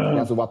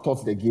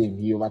overthought the game.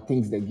 He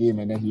overthinks the game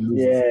and then he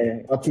loses.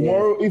 Yeah, but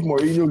tomorrow, if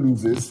Mourinho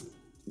loses,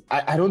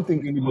 I don't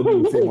think anybody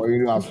will say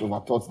Mourinho has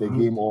overthought the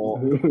game, or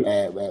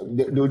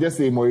they'll just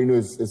say Mourinho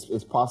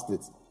is past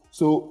it.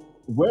 So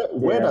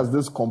where does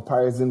this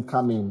comparison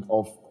come in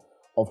of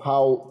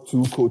how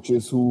two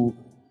coaches who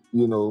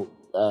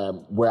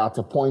were at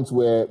a point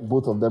where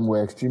both of them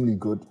were extremely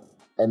good,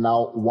 and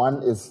now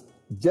one is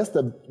just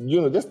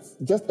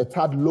a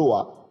tad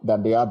lower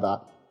than the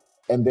other,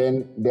 and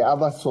then the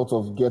other sort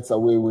of gets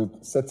away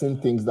with certain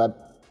things that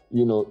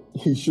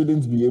he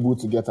shouldn't be able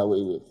to get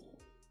away with.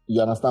 You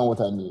understand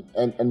what I mean?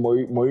 And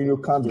Mourinho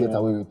can't get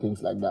away with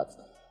things like that.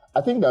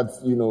 I think that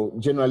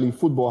generally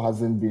football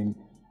hasn't been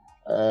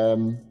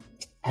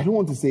I don't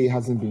want to say it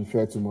hasn't been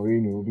fair to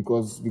Mourinho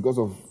because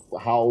of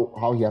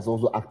how he has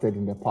also acted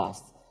in the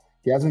past.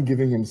 He hasn't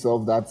given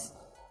himself that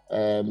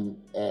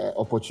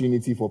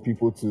opportunity for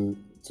people to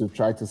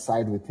try to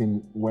side with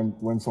him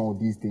when some of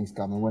these things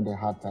come and when the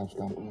hard times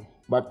come.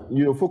 But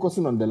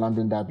focusing on the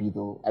London derby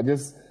though, I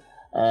just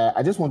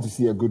want to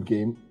see a good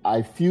game.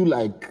 I feel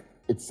like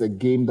it's a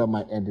game that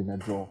might end in a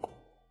draw.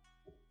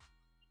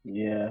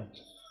 Yeah.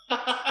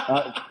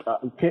 I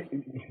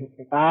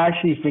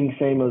actually think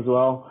same as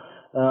well.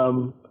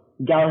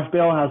 Gareth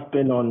Bale has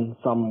been on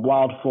some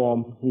wild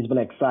form. He's been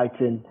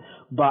exciting,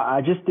 but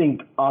I just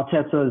think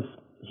Arteta's,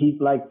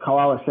 like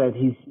Kawawa said,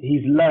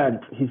 he's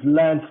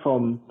learned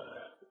from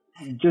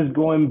just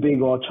going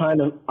big or trying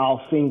to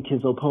outthink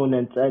his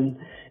opponents. And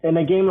in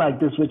a game like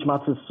this, which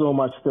matters so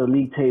much to the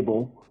league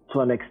table to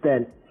an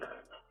extent,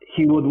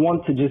 he would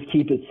want to just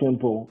keep it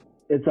simple.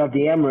 It's at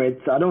the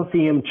Emirates. I don't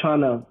see him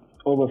trying to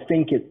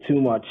overthink it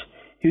too much.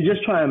 He'll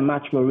just try and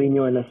match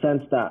Mourinho in the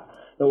sense that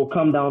it will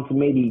come down to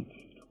maybe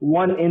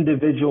one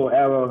individual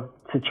error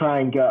to try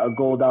and get a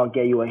goal that'll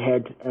get you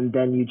ahead, and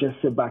then you just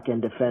sit back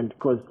and defend.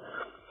 Because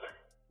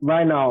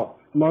right now,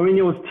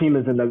 Mourinho's team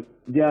is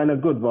they're in a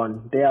good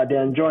run.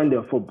 They're enjoying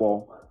their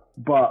football,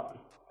 but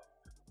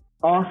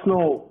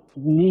Arsenal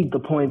need the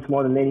points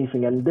more than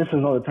anything, and this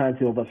is not the time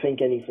to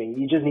overthink anything.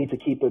 You just need to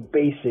keep it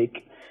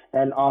basic,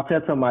 and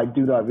Arteta might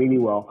do that really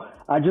well.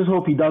 I just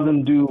hope he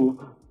doesn't do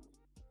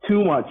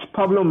too much.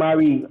 Pablo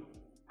Mari,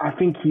 I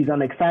think he's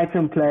an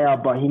exciting player,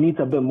 but he needs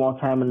a bit more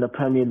time in the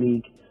Premier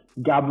League.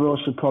 Gabriel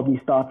should probably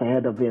start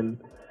ahead of him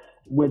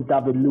with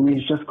David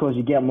Luiz just because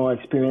you get more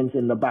experience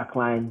in the back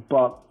line.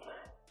 But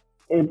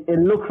it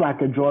looks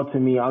like a draw to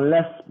me,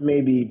 unless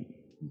maybe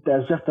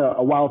there's just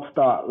a wild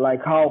start,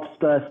 like how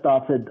Spurs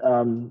started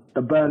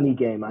the Burnley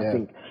game, I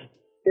think.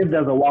 If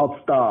there's a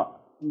wild start,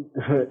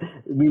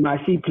 we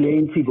might see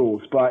plenty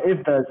goals. But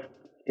if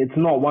it's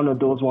not one of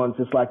those ones,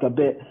 it's like a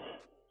bit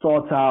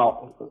thought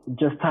out,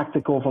 just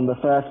tactical from the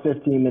first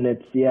 15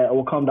 minutes, it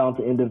will come down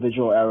to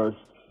individual errors.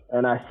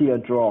 And I see a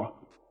draw,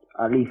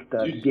 at least.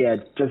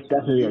 Just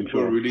definitely a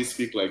draw. You really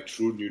speak like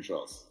true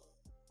neutrals.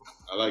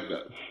 I like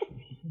that.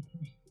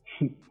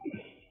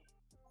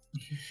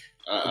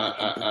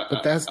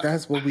 But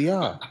that's what we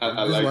are.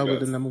 That's why we're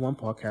the number one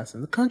podcast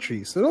in the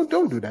country. So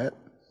don't do that.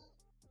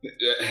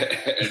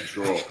 And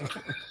draw.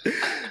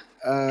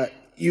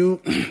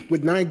 You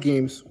with nine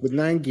games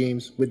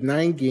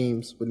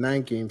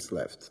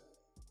left,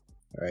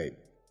 right?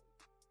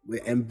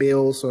 And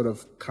Bale sort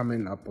of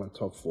coming up on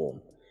top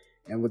form,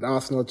 and with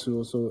Arsenal too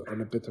also on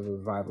a bit of a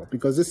revival,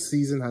 because this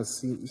season has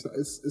seen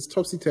it's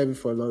topsy-turvy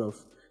for a lot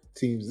of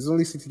teams. It's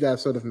only City that have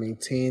sort of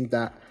maintained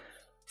that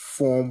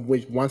form,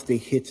 which once they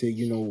hit it,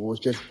 was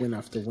just win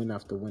after win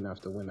after win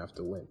after win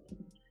after win.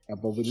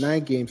 But with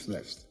 9 games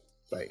left,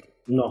 like.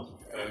 No.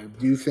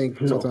 Do you think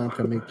Tottenham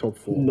can make top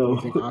 4? No. Do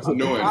you think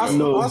Arsenal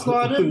Arsenal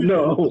are in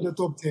the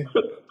top 10.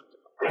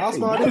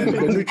 Arsenal are in the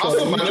top 10.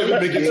 Arsenal might never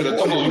make it to the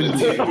top of the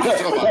team. We're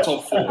talking about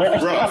top 4, bro.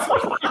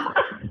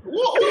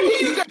 What are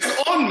you guys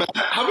on, man?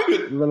 Have you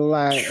been?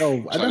 Like,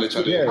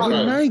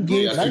 Charlie, 9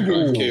 games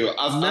to go.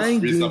 Ask 9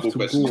 games reasonable to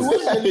questions. go.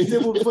 What are you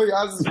table before you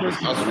ask this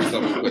question? Ask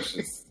reasonable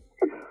questions.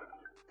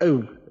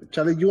 Oh,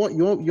 Charlie, you won't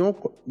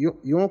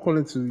call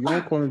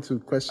into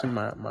question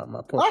my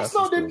podcast.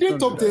 Arsenal, they did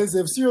top 10.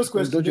 Serious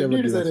question. They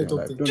did inside the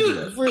top 10.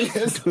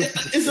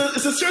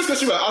 It's a serious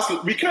question we're asking.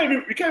 We can't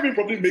even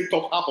probably make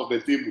top half of the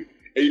table,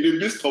 and you did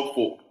miss top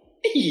 4.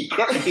 He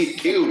cried, he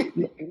killed.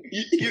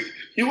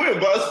 You were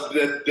embarrassed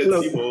the team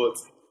or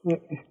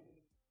what?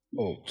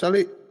 Oh,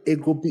 Charlie,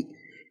 it would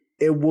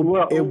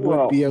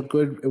be a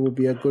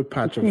good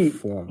patch of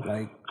form,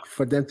 like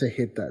for them to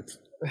hit that.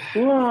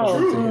 Wow. I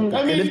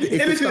mean,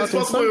 anything is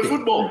possible in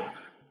football.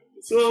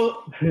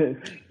 So,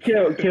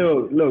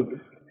 Kill, look,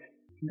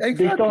 They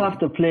still have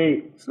to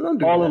play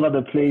all over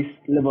the place,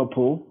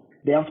 Liverpool.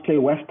 They have to play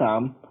West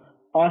Ham.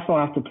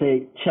 Arsenal have to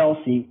play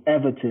Chelsea,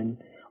 Everton.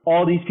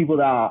 All these people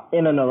that are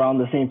in and around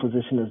the same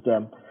position as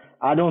them.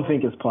 I don't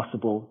think it's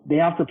possible. They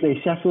have to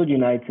play Sheffield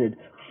United,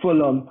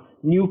 Fulham,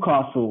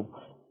 Newcastle,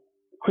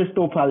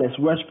 Crystal Palace,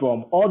 West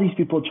Brom. All these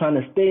people trying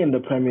to stay in the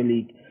Premier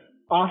League.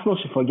 Arsenal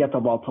should forget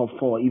about top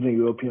four, even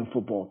European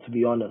football, to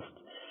be honest.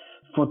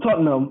 For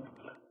Tottenham,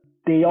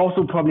 they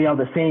also probably have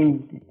the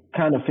same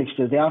kind of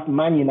fixtures. They have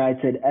Man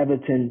United,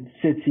 Everton,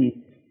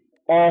 City,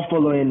 all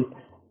following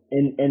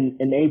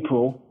in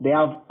April. They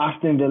have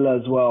Aston Villa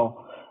as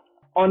well.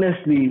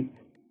 Honestly,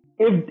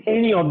 if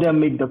any of them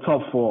make the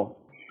top four,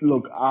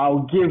 look,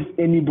 I'll give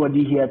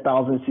anybody here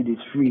 1,000 cities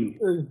free.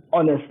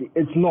 Honestly,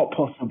 it's not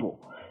possible.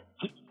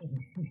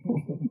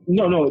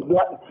 No.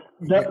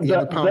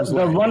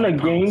 The run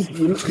of games,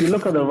 you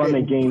look at the run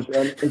of games,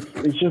 and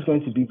it's just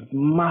going to be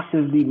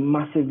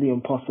massively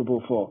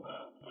impossible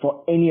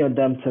for any of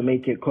them to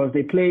make it, because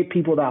they play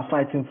people that are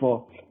fighting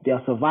for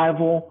their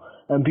survival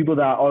and people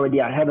that are already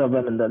ahead of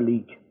them in the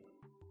league.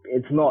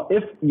 It's not,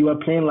 if you are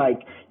playing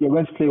like you're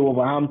going to play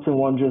Wolverhampton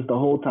Wanderers the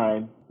whole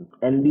time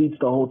and Leeds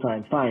the whole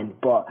time, fine.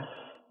 But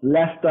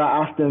Leicester,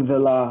 Aston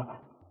Villa,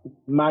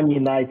 Man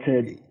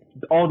United,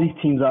 all these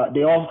teams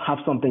they all have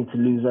something to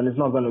lose, and it's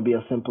not going to be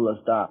as simple as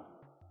that.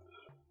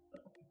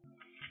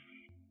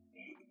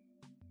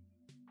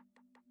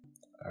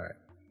 All right.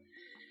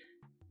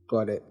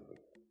 Got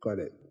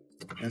it.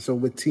 And so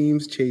with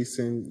teams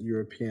chasing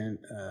European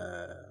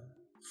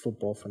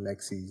football for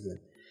next season,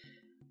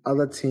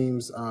 other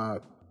teams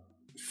are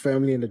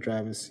firmly in the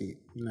driving seat.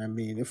 You know what I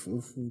mean? If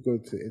we go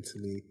to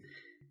Italy,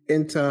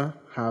 Inter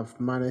have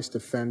managed to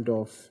fend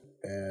off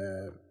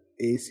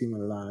AC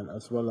Milan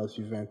as well as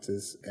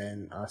Juventus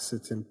and are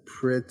sitting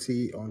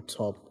pretty on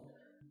top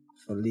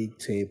of the league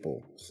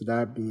table. So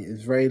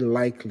it's very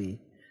likely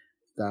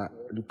that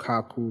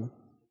Lukaku,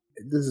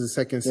 this is the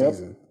second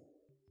season.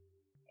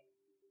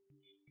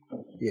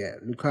 Yeah,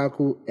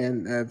 Lukaku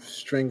and a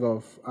string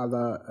of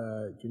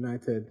other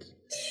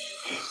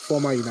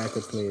former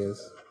United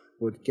players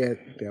would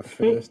get their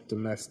first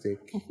domestic.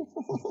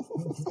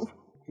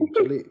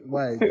 Actually,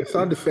 why? The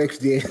sound effects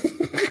there.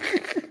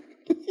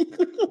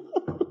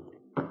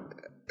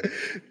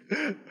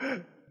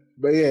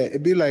 But yeah,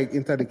 it'd be like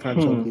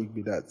Inter-the-Canton League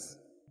be that.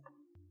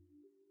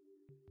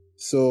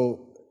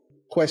 So,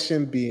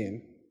 question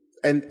being,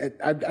 and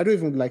I don't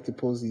even like to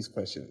pose these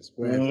questions.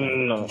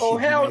 No. Oh,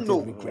 hell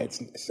no.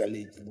 Regrets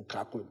selling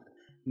Lukaku.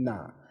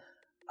 Nah.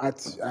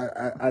 At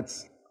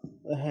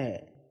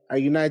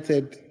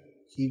United,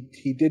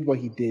 he did what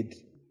he did,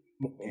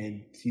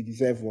 and he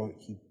deserved what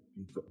he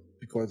got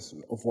because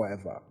of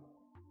whatever.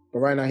 But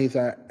right now, he's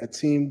at a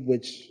team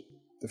which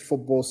the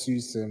football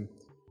suits him,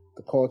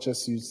 the culture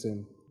suits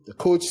him, the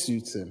coach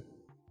suits him.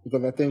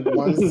 Because I think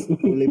once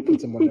Ole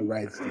put him on the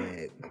right,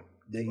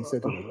 then he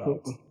said he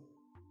was out.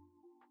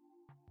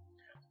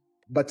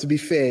 But to be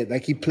fair,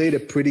 like he played a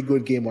pretty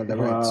good game on the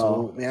right,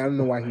 so I don't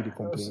know why he'd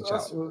complain.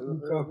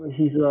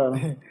 He's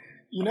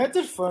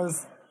United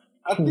fans.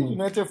 I think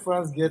United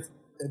fans get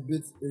a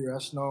bit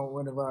irrational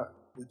whenever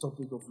the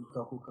topic of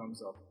Lukaku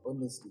comes up.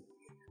 Honestly,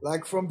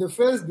 like from the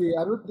first day,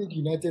 I don't think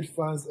United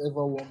fans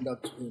ever warmed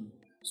up to him.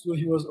 So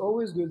he was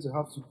always going to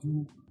have to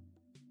do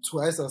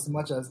twice as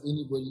much as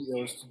anybody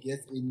else to get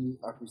any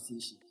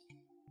appreciation.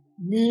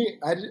 Me,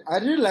 I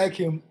didn't like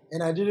him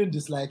and I didn't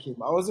dislike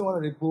him. I wasn't one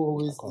of the people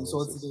always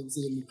insulting him,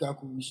 saying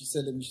Lukaku, we should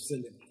sell him.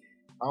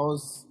 I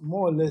was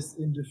more or less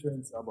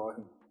indifferent about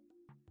him.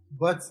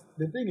 But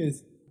the thing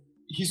is,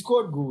 he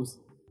scored goals.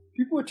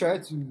 People try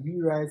to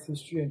rewrite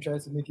history and try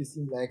to make it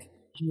seem like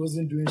he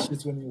wasn't doing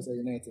shit when he was at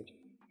United.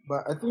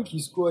 But I think he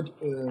scored,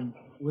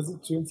 was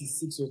it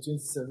 26 or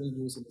 27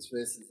 goals in his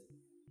first season?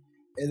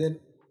 And then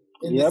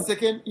in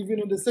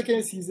the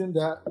second season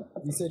that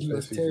he said he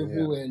was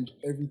terrible and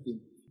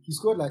everything, he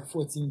scored like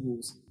 14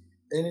 goals.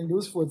 And in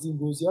those 14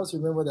 goals, you have to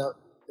remember that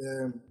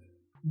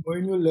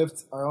Mourinho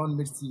left around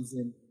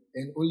mid-season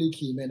and Ole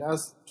came. And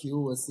as Keo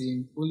was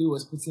saying, Ole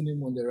was putting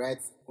him on the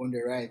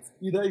right.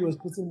 Either he was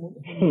putting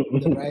him on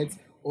the right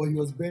or he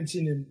was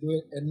benching him. There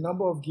were a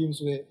number of games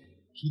where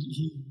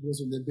he was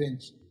on the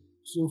bench.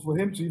 So for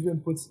him to even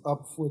put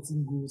up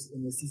 14 goals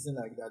in a season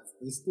like that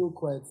is still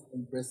quite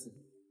impressive.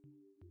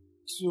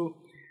 So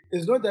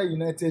it's not that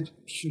United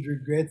should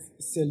regret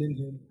selling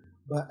him,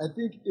 but I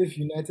think if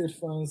United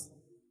fans,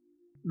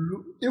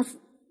 if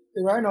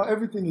right now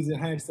everything is in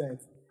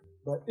hindsight,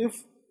 but if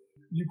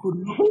you could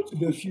look to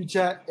the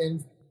future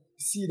and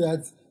see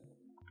that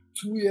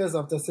 2 years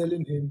after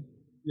selling him,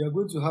 you are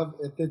going to have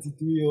a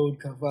 33-year-old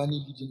Cavani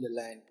leading the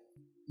line,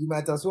 you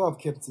might as well have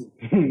kept him.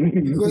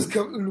 Because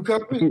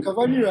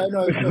Cavani right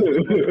now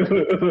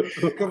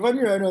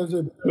is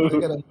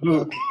bigger than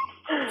Lukaku.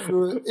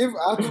 So if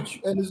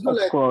attitude, and it's not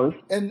like,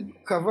 and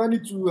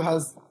Cavani too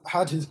has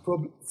had his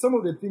problem. Some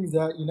of the things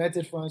that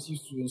United fans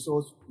used to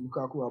insult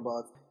Lukaku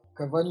about,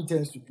 Cavani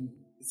tends to do.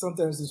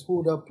 Sometimes his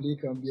hold-up play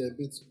can be a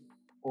bit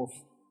off.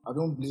 I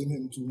don't blame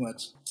him too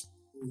much.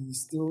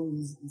 He's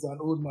an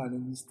old man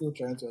and he's still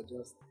trying to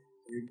adjust.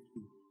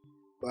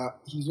 But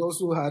he's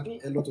also had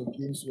a lot of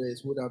games where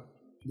his hold-up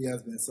play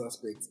has been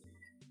suspect.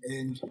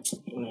 And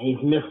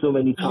he's missed so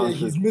many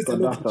chances. Yeah, he's missed a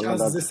lot of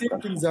chances. The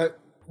same things that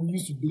we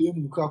used to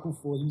blame Lukaku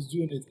for, he's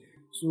doing it.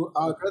 So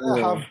I'd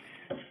rather have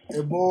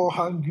a more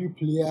hungry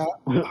player,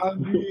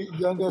 hungry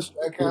younger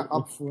striker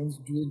up front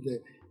doing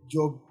the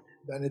job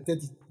than a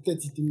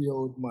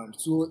 33-year-old man.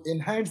 So in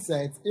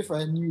hindsight, if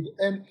I knew,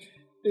 and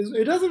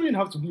it doesn't even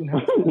have to be in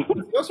hindsight.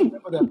 You also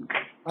remember that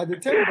at the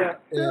time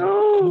that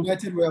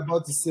United were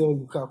about to sell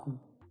Lukaku,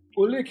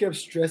 Ole kept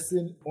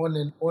stressing on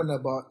and on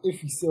about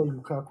if you sell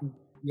Lukaku,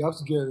 you have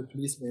to get a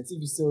replacement. If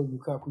you sell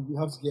Lukaku, you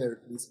have to get a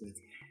replacement.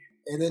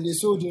 And then they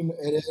sold him,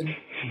 and then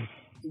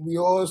we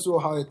all saw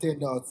how it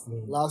turned out.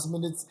 Last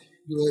minute,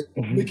 they were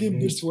making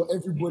bids for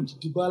everybody.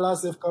 Dybala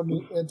have come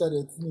in, enter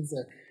the team,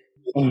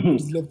 making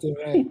bids left and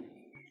right.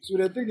 So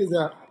the thing is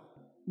that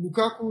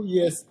Lukaku,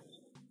 yes,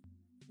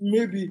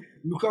 maybe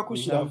Lukaku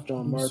should have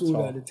been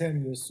sold at the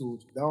time he was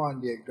sold. That one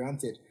they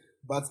granted.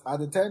 But at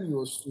the time he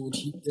was sold,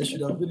 there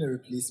should have been a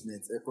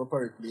replacement, a proper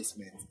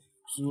replacement.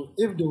 So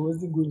if there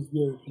wasn't going to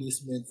be a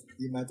replacement,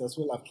 they might as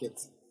well have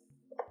kept.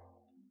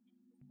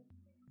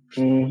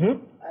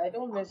 I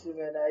don't mess with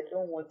him and I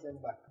don't want him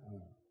back.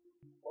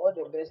 all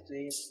the best to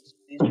him.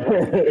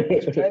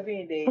 He's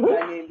driving in the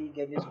Italian league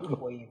and it's good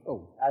for him.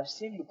 I've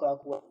seen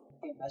Lukaku.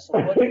 I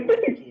support him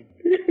when he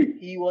came.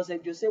 He was a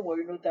Jose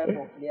Mourinho type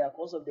of player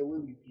because of the way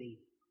we play.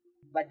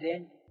 But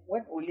then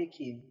when Ole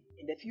came,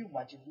 in the few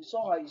matches, we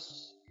saw how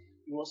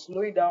he was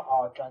slowing down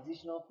our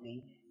transitional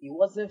play. He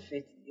wasn't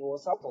fit. He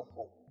was out of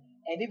form.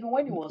 And even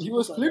when he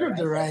was playing on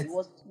the right, he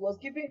was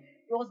giving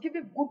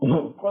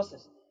good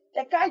crosses.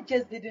 The guy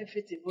just didn't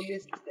fit in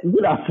Ole's system.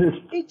 Good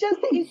assist. He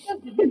just didn't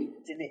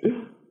fit in it.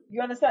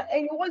 You understand?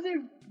 And it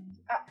wasn't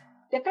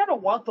the kind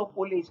of one-top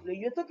Ole is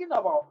playing. You're talking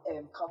about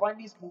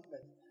Cavani's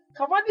movement.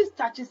 Cavani's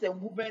touches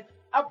and movement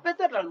are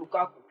better than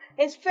Lukaku.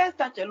 His first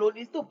touch alone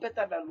is still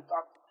better than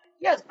Lukaku.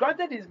 Yes,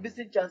 granted he's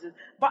missing chances,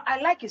 but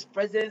I like his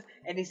presence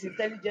and his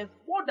intelligence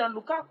more than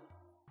Lukaku.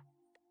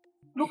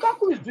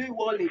 Lukaku is doing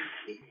well in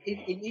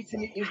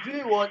Italy, he's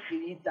doing well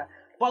in Inter.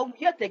 But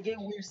yet again,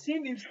 we've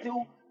seen him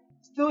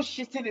still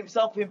shitting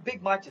himself in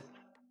big matches.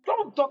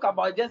 Don't talk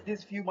about just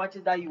these few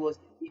matches that he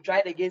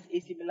tried against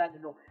AC Milan.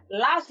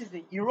 Last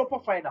season, Europa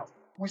Finals,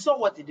 we saw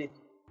what he did.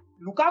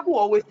 Lukaku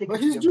always takes. But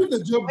he's doing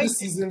the job this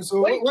season. So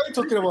what are you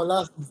talking about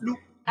last season?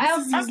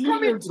 I'm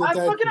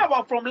talking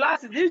about from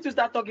last season. You need to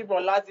start talking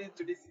from last season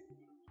to this season.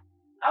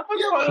 I'm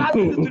talking from last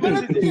season to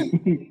this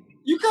season.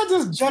 You can't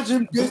just judge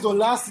him based on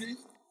last season.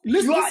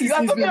 Listen, this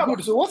season is been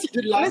good. So what he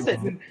did last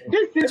season?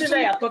 This season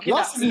that you're talking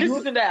about, this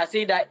season that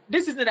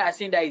you're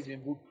saying that he's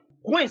been good.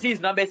 Go and see his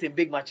numbers in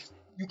big matches.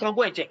 You can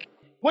go and check.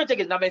 Go and check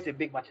his numbers in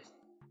big matches.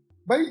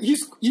 But he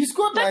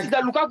scored That is the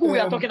Lukaku we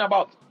are talking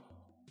about.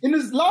 In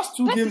his last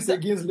two games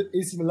against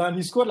AC Milan,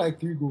 he scored like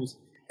 3 goals.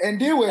 And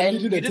they were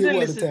leading the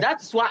table at the time.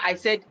 That's why I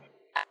said...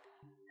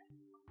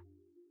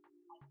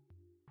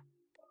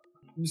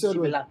 You said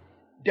what?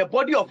 The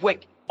body of work,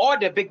 all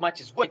the big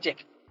matches, go and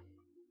check.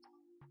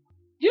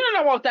 You know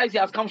how many times he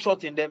has come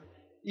short in them?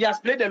 He has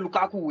played the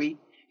Lukaku way.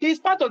 He's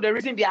part of the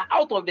reason they are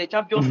out of the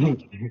Champions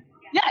League.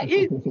 Yeah,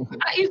 he's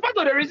part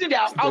of the reason they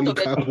are out of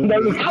the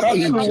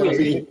Champions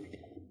League.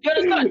 You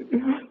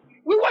understand?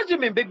 We watched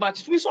him in big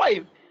matches. We saw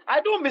him.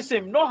 I don't miss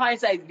him. No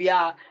hindsight.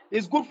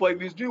 It's good for him.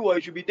 He's doing what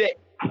he should be there.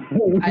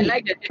 I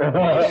like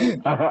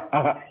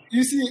that.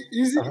 You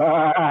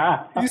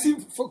see,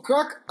 for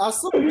Crack, as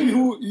somebody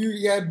who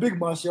you're a big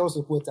Martial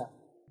supporter,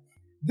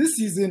 this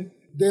season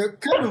the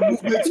kind of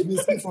movement you've been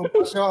seeing from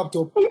Martial up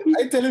top, are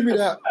you telling me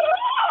that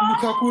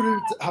Lukaku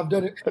wouldn't have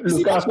done it?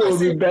 Lukaku will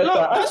be better.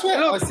 That's why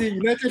I say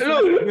United.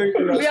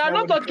 We are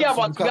not talking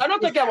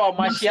about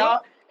Martial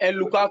and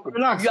Lukaku.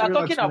 Relax,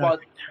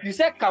 you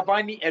said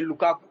Cavani and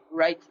Lukaku,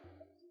 right?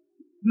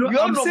 No,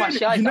 I'm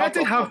saying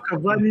United have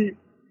Cavani.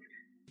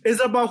 It's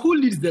about who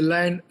leads the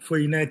line for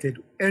United.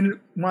 And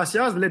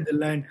Martial has led the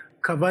line.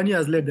 Cavani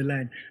has led the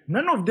line.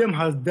 None of them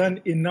has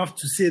done enough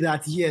to say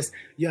that, yes,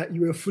 you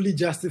were fully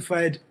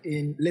justified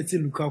in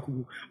letting Lukaku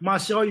go.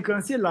 Martial, you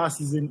can say last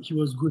season he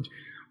was good.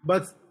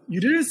 But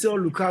you didn't sell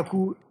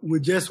Lukaku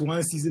with just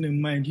one season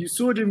in mind. You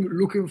sold him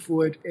looking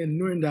forward and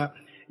knowing that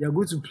you're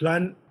going to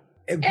plan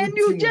a good And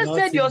you thing just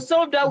said him.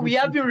 yourself that we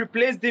haven't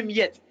replaced him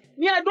yet.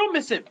 Me, I don't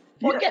miss him.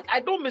 Forget, I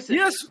don't miss him.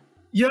 Yes,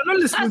 you're not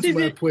listening to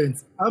my point.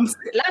 Last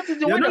season,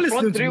 you're when not the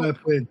front listening to my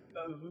point.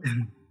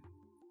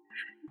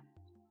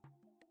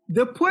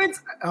 The point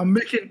I'm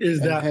making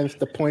is that hence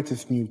the point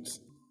is mute.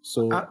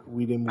 So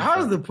we didn't move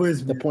how's on. the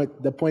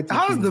point? The point is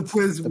how's mute. the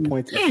point? The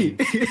point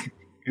is mute.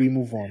 We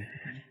move on.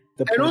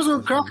 The And point also,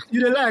 is Crack, mute.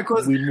 you don't like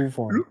because We move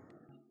on.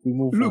 We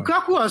move on.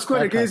 Lukaku has scored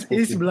Crack has against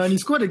AC spoken. Milan. He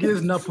scored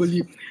against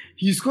Napoli.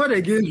 He scored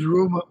against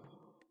Roma.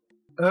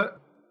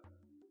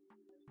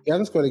 He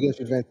hasn't scored against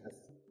Juventus.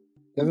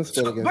 He hasn't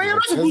scored against. But you're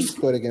not Juventus. He hasn't supposed to-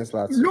 scored against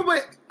Lazio. No,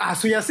 but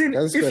so you're saying He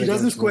hasn't if scored he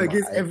doesn't against score Roma,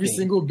 against I every think.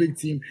 single big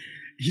team,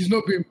 he's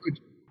not being good.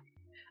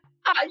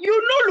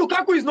 You know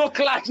Lukaku is not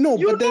clutch. No,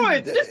 you but know then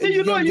it. This thing,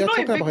 you know you're in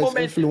talking big about his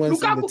moments.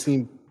 influence in the Lukaku,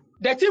 team.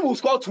 the team will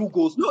score 2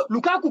 goals. No,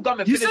 Lukaku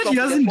come and You finish said he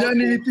off with hasn't the done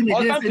first anything goal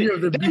or against something. any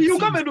of the Then big you teams.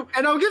 come and do.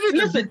 And I'll give you the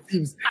Listen, big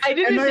teams. I And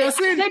didn't now say. you're I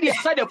saying- said he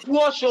had a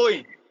poor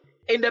showing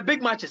in the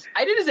big matches.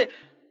 I didn't say.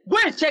 Go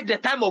and check the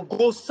time of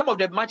goals. Some of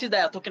the matches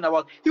that you're talking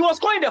about. He was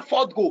scoring the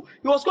 4th goal.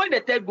 He was scoring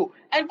the 3rd goal.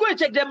 And go and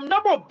check the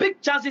number of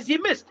big chances he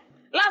missed.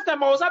 Last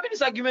time I was having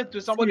this argument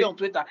with somebody on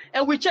Twitter,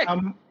 and we checked.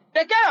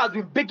 The guy has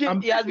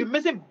been he has been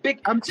missing big.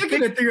 I'm checking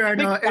big, the thing right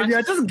big now, and you're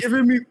chances. just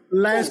giving me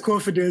lies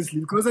confidently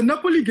because the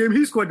Napoli game,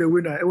 he scored the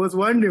winner. It was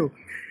 1-0.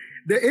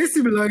 The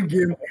AC Milan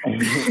game,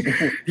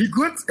 he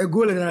got a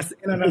goal and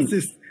an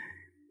assist.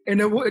 And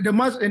the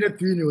match ended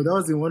 3-0. That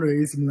was in one of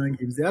the AC Milan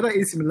games. The other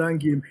AC Milan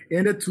game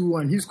ended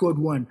 2-1. He scored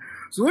 1.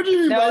 So what do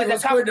you mean by The he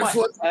scored the cup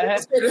fourth?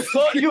 match.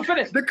 So you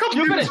finished. The cup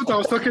You game is finished. what I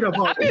was talking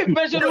about. I mean,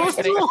 mention It was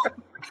it.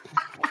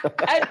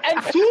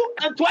 2.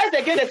 and twice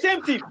again the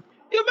same team.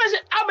 You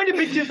mentioned how many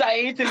big teams are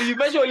in Italy? You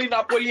mentioned only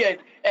Napoli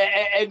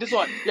and this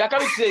one. You are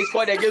coming to say he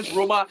scored against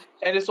Roma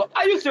and this one.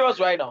 Are you serious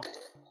right now?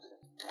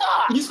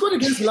 He scored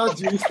against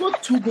Lazio. He scored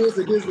 2 goals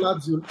against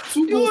Lazio.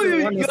 2 goals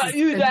and 1 assist.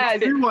 you And guys-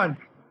 3-1.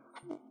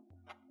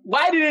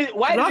 Why didn't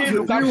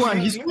Lazio 3-1.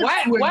 He Lukaku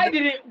scored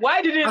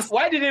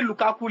why didn't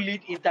Lukaku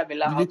lead Inter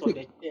Milan out of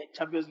the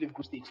Champions League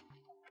group stage?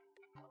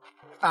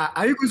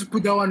 Are you going to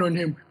put that one on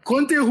him?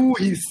 Conte, who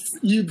he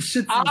shits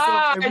himself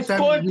every it's time.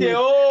 Conte.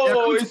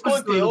 Oh, it's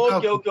Conte.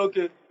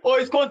 Okay. Oh,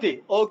 it's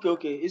Conte.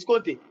 Okay. It's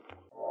Conte.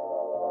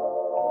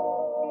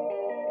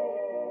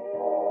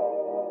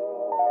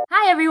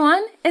 Hi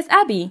everyone, it's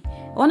Abby,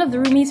 one of the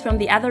roomies from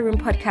the Other Room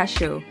podcast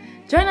show.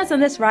 Join us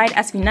on this ride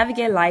as we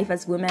navigate life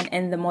as women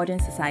in the modern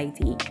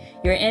society.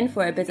 You're in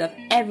for a bit of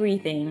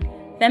everything.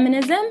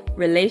 Feminism,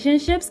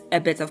 relationships, a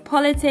bit of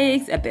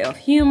politics, a bit of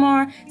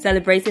humor,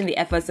 celebrating the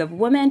efforts of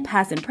women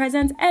past and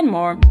present, and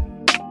more.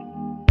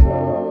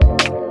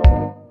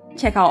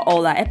 Check out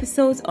all our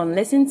episodes on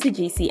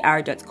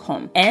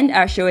listentogcr.com, and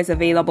our show is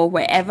available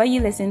wherever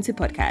you listen to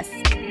podcasts.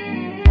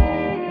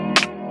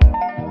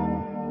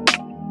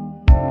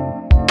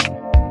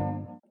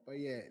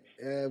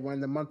 We're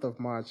in the month of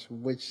March,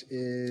 which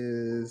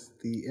is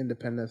the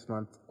Independence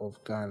Month of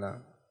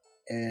Ghana.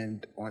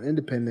 And on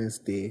Independence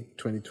Day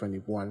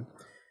 2021,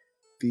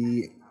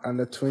 the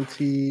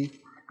under-20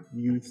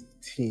 youth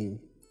team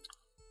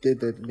did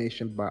the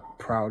nation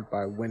proud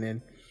by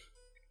winning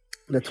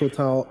the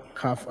total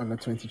CAF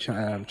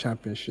under-20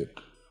 championship,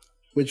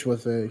 which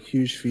was a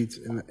huge feat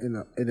in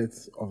it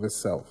of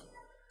itself.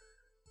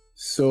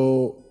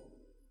 So,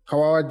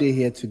 Kawawa Day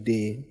here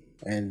today,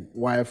 and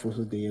YF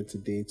also here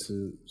today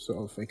to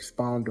sort of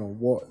expound on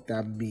what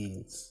that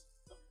means.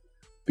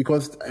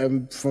 Because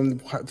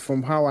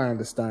from how I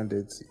understand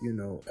it,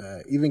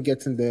 even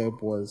getting there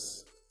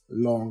was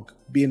long.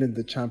 Being in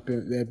the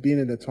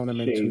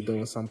tournament too, there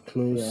was some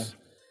close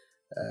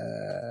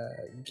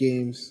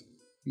games,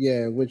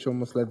 which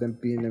almost led them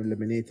being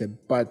eliminated.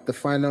 But the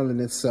final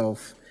in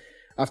itself,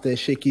 after a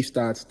shaky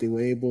start, they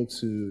were able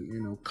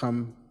to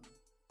come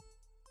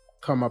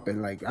up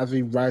and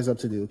actually rise up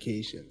to the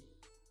occasion.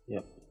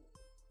 Yep.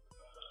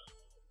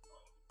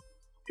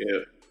 Yeah.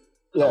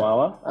 Yeah.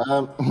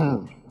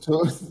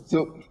 So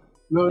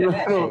no,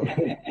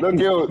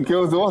 Gil,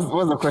 what's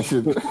the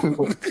question?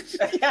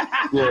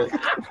 Yeah.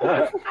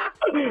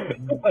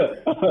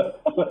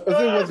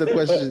 What's the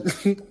question?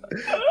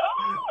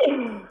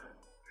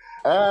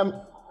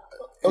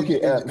 Okay.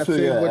 What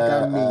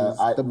that means.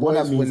 What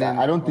that means,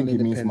 I don't think it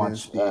means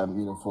much. For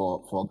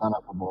Ghana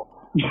football.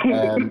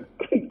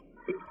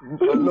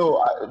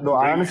 No,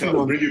 I honestly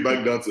don't. Bring it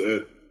back down to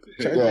earth.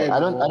 Yeah, I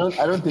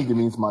don't think it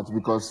means much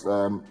because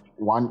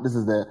one, this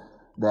is the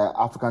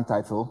African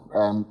title,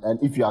 and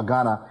if you are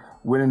Ghana,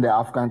 winning the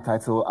African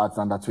title at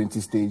under 20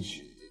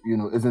 stage,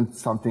 isn't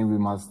something we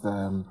must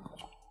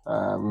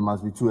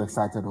be too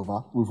excited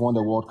over. We've won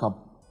the World Cup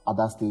at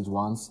that stage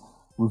once.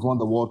 We've won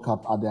the World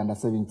Cup at the under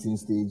 17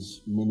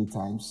 stage many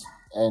times,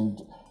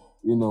 and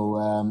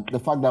the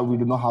fact that we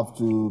do not have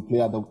to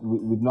play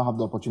we do not have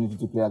the opportunity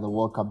to play at the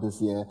World Cup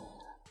this year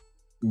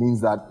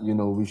means that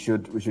we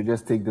should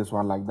just take this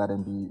one like that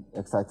and be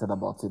excited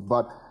about it.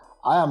 But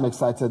I am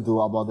excited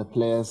though about the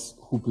players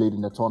who played in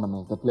the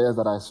tournament, the players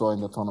that I saw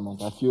in the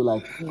tournament. I feel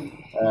like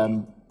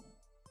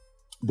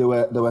there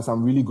were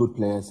some really good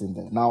players in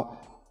there. Now,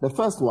 the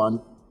first one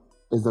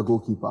is the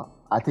goalkeeper.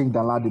 I think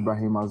Danlad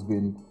Ibrahim has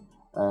been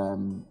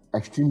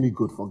extremely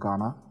good for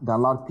Ghana.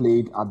 Danlad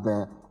played at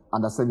the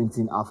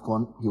under-17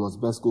 AFCON. He was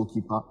best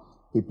goalkeeper.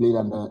 He played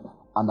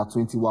under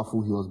 20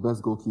 Wafu, he was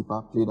best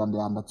goalkeeper, played under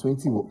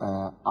 20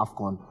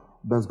 AFCON,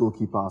 best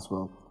goalkeeper as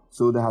well.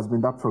 So there has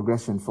been that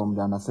progression from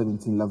the under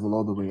 17 level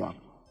all the way up.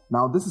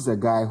 Now, this is a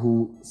guy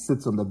who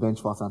sits on the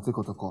bench for Asante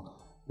Kotoko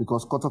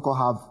because Kotoko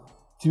have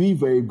three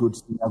very good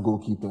senior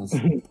goalkeepers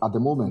at the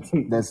moment.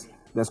 There's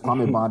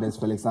Kwame Ba, there's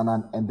Felix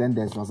Annan, and then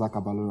there's Razak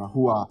Abalora,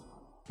 who are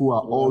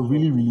all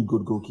really, really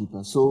good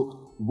goalkeepers.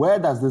 So where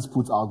does this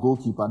put our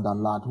goalkeeper,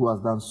 Danlad, who has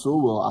done so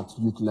well at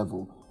youth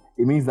level?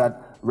 It means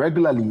that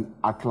regularly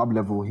at club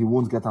level, he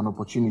won't get an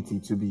opportunity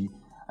to be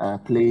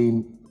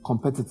playing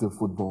competitive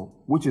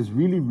football, which is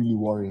really, really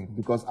worrying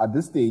because at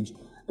this stage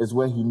is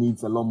where he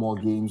needs a lot more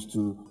games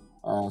to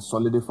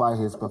solidify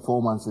his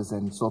performances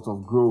and sort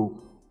of grow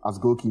as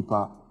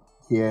goalkeeper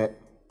here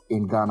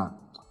in Ghana.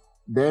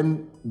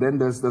 Then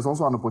there's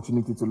also an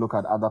opportunity to look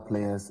at other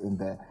players in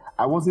there.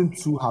 I wasn't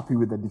too happy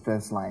with the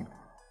defense line,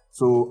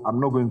 so I'm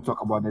not going to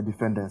talk about the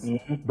defenders.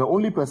 Mm-hmm. The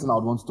only person I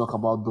would want to talk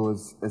about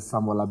those is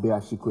Samuel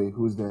Abe-Ashikwe,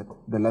 who's the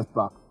left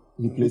back.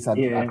 He plays at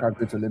Accra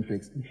Great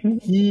Olympics. Mm-hmm.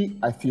 He,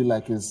 I feel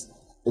like, is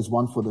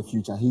one for the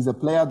future. He's a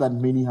player that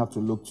many have to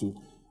look to.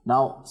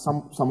 Now,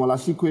 Samuel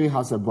Ashikwe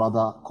has a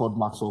brother called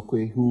Maxwell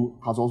Kwe, who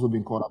has also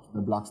been called up to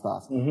the Black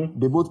Stars. Mm-hmm.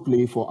 They both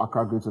play for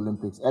Accra Great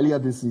Olympics. Earlier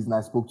this season, I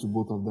spoke to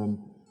both of them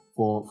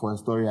for a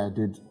story I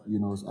did,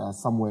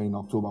 somewhere in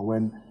October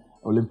when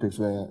Olympics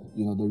were,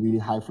 the really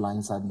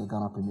high-flying side in the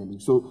Ghana Premier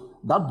League. So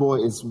that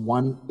boy is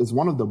one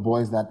of the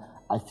boys that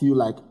I feel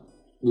like,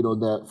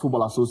 the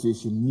Football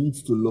Association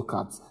needs to look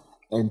at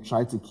and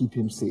try to keep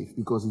him safe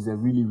because he's a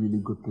really, really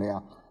good player.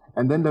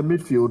 And then the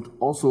midfield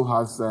also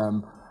has,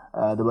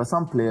 there were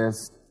some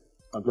players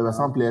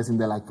in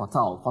there like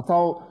Fatal.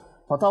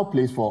 Fatal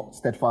plays for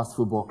Steadfast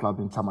Football Club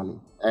in Tamale.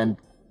 And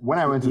when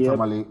I went to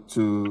Tamale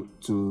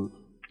to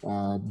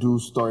do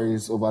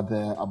stories over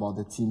there about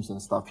the teams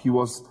and stuff, he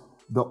was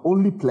the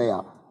only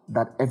player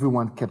that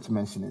everyone kept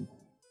mentioning.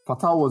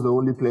 Fatal was the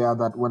only player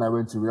that when I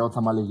went to Real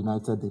Tamale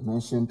United, they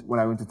mentioned. When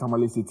I went to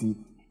Tamale City,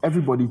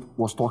 everybody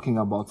was talking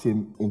about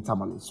him in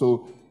Tamale.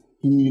 So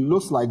he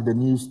looks like the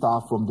new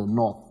star from the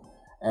north.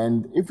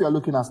 And if you're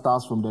looking at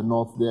stars from the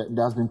north,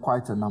 there's been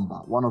quite a number.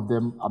 One of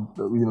them,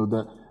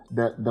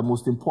 the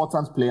most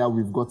important player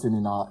we've gotten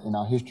in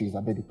our history is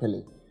Abedi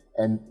Pele,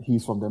 and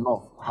he's from the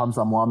north.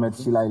 Hamza Mohamed,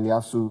 Sheila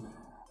Ilyasu,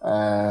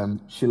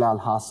 Sheila Al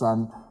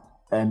Hassan,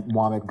 and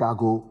Mohamed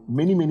Gago.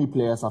 Many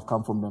players have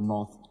come from the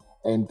north.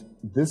 And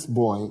this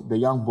boy, the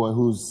young boy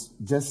who's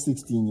just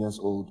 16 years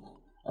old,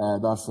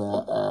 that's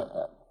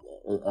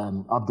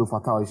Abdul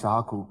Fattah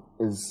Ishahaku,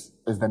 is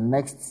the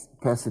next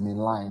person in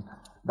line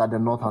that the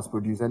North has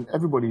produced, and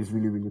everybody is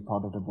really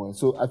proud of the boy.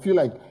 So I feel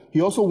like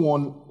he also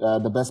won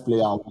the best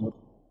player award,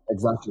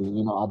 exactly, at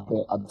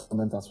the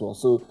tournament as well.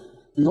 So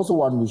he's also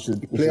one we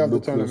should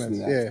look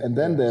closely at. Yeah, and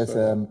then there's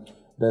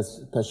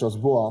Precious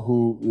Boa,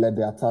 who led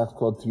the attack,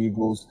 scored 3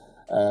 goals.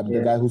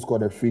 The guy who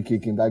scored a free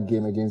kick in that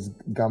game against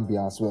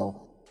Gambia as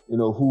well.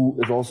 Who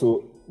is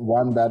also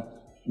one that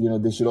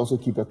they should also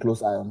keep a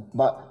close eye on.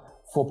 But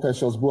for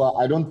Precious Boa,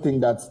 I don't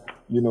think that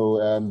he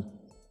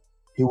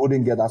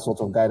wouldn't get that sort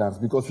of guidance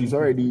because he's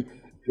already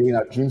playing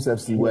at Dreams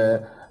FC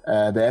where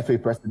the FA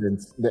president,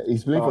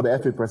 he's playing for the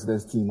FA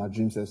president's team at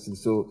Dreams FC.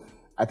 So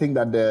I think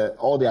that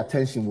all the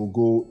attention will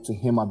go to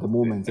him at the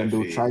moment, and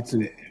they'll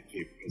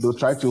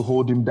try to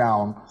hold him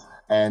down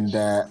and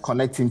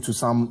connect him to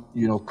some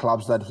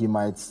clubs that he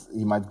might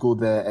go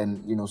there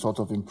and sort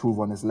of improve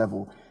on his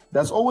level.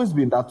 There's always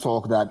been that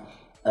talk that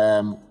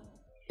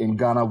in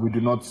Ghana we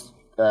do not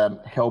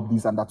help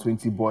these under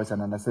 20 boys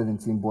and under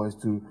 17 boys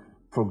to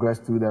progress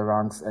through the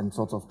ranks and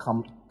sort of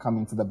come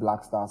into the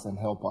Black Stars and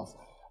help us.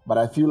 But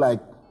I feel like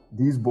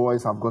these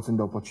boys have gotten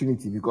the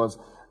opportunity because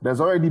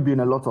there's already been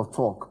a lot of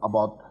talk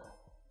about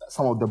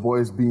some of the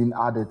boys being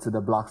added to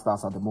the Black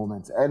Stars at the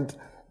moment. And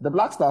the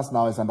Black Stars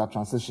now is under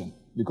transition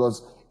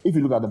because if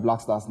you look at the Black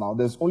Stars now,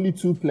 there's only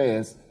 2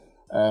 players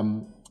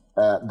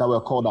that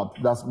were called up.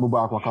 That's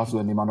Mubarak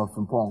Wakasu and Emmanuel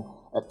Frimpong.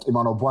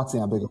 Emmanuel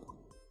Boateng, I beg your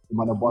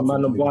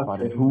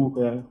pardon.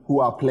 Who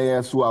are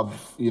players who have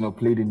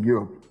played in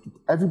Europe.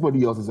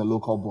 Everybody else is a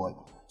local boy.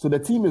 So the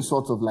team is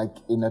sort of like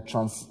in a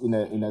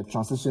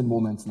transition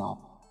moment now.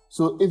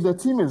 So if the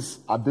team is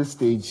at this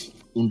stage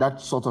in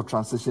that sort of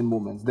transition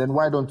moment, then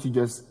why don't you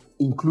just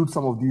include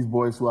some of these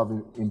boys who have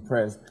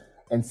impressed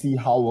and see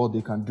how well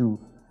they can do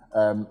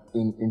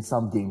in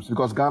some games?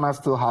 Because Ghana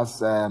still has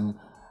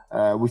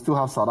we still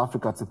have South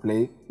Africa to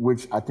play,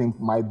 which I think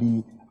might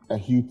be a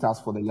huge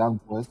task for the young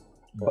boys.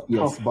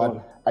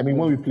 But I mean,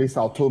 when we play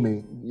Sao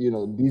Tome,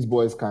 these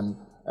boys can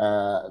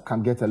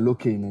get a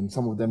look in, and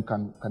some of them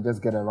can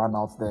just get a run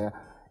out there,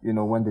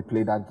 when they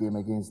play that game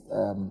against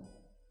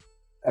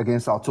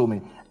Sao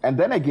Tome. And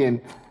then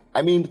again,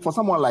 I mean, for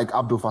someone like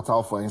Abdul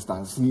Fattah, for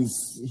instance,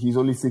 he's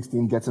only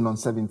 16, getting on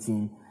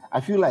 17.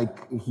 I feel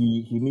like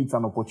he needs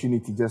an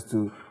opportunity just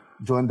to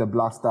join the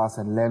Black Stars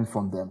and learn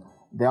from them.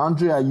 The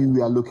Andre Ayew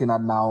we are looking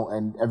at now,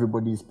 and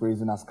everybody is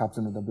praising as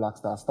captain of the Black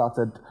Stars,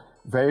 started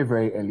very,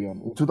 very early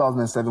on. In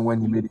 2007, when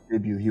he made his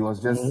debut, he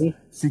was just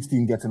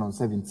 16, getting on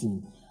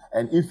 17.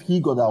 And if he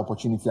got that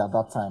opportunity at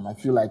that time, I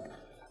feel like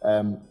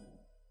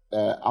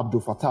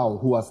Abdul Fattah,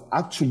 who has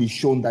actually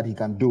shown that he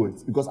can do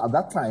it, because at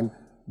that time,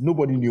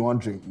 nobody knew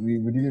Andre.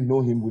 We didn't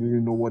know him. We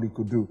didn't know what he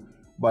could do.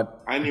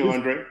 But I knew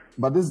Andre.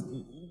 But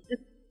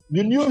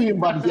you knew him,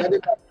 but he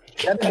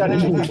hadn't done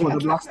anything for the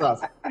Black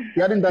Stars.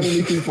 He hadn't done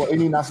anything for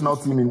any national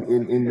team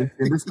in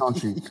this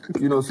country.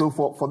 So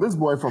for this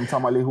boy from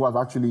Tamale who has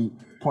actually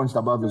punched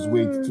above his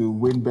weight to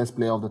win best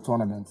player of the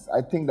tournament,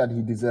 I think that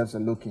he deserves a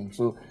look-in.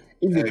 So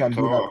if they can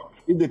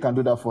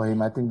do that for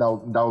him, I think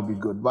that would be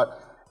good. But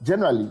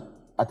generally,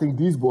 I think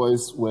these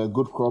boys were a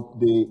good crop.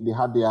 They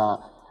had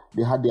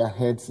their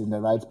heads in the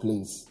right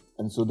place,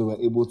 and so they were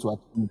able to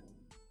achieve.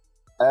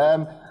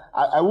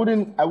 I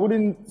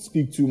wouldn't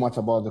speak too much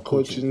about the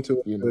coaching,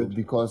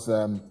 because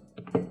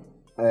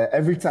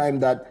every time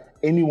that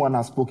anyone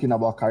has spoken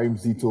about Karim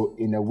Zito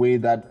in a way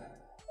that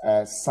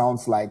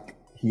sounds like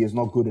he is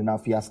not good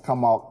enough, he has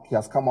come out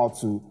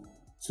to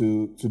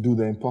do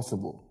the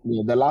impossible.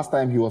 The last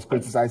time he was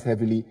criticized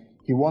heavily,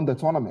 he won the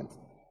tournament.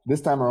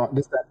 This time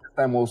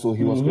also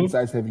he was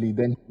criticized heavily.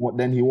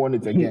 Then he won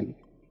it again.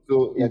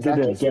 So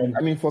exactly. So,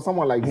 I mean, for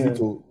someone like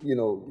Zito,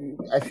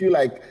 I feel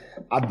like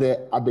at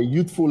the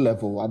youthful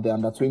level, at the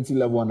under 20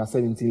 level, under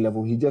 17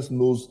 level, he just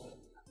knows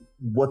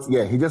what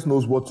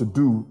to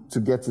do to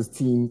get his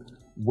team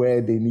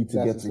where they need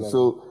to get to.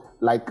 So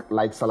like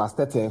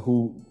Salastete,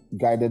 who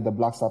guided the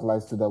Black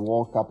Satellites to the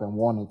World Cup and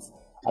won it,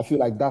 I feel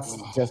like that's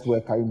just where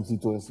Karim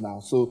Zito is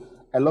now. So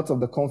a lot of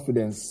the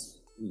confidence,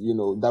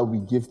 that we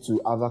give to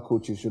other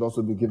coaches should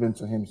also be given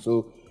to him.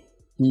 So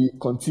he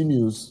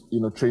continues,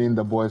 training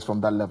the boys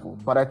from that level.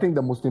 But I think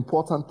the most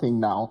important thing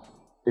now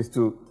is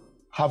to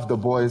have the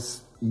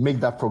boys make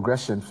that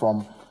progression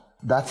from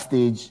that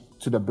stage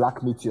to the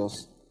Black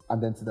Meteors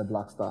and then to the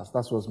Black Stars.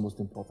 That's what's most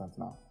important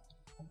now.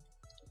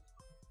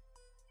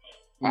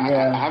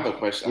 I have a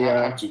question.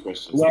 I have 2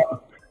 questions.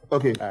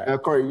 Okay,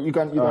 Corey, you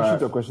can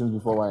shoot your questions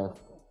before I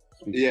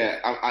Yeah,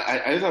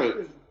 I just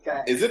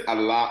have. Is it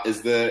allowed?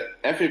 Is the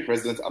FA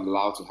president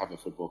allowed to have a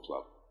football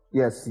club?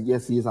 Yes, he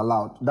is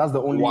allowed. That's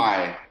the only.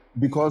 Why?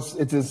 Because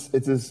it is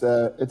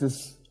instituted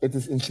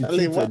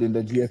in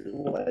the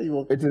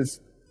GFA. It is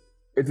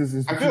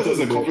instituted. I feel there's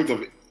a conflict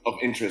of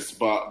interest,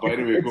 but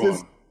anyway, go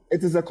on.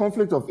 It is a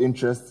conflict of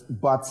interest,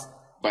 but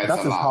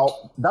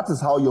that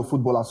is how your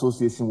football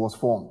association was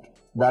formed.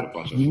 That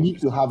you need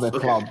to have a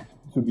club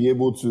to be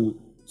able to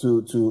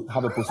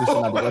have a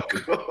position at the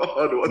record.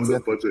 God, what's a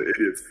bunch of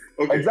idiots?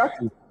 Okay.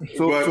 Exactly.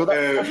 So that's what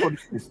it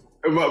is.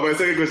 My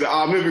second question,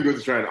 I'm not even going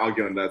to try and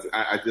argue on that.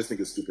 I just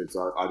think it's stupid,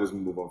 so I'll just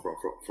move on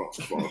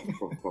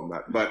from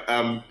that. But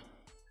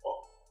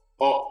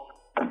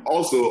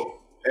also,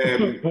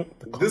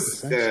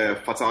 this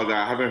Fatal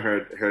guy, I haven't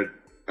heard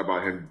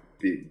about him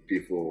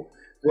before.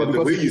 But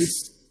the way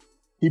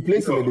he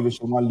plays in the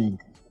Division 1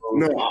 league.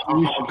 No,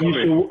 I'm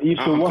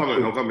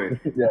coming.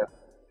 Yeah.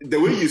 The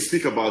way you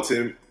speak about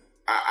him,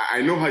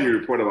 I know how you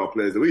report about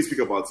players. The way you speak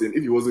about him,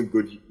 if he wasn't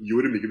good, you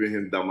wouldn't be giving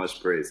him that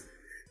much praise.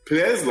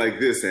 Players like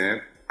this,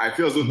 I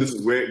feel as though this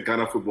is where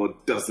Ghana football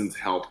doesn't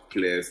help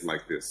players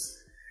like this.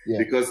 Yeah.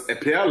 Because a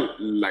player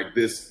like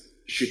this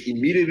should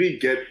immediately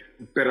get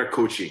better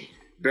coaching,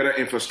 better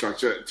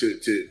infrastructure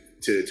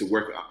to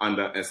work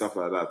under and stuff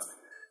like that.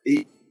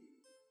 He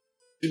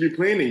should be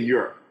playing in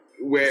Europe,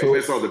 where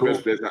some of the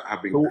best players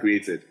have been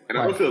created. And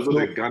I don't feel as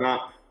though Ghana...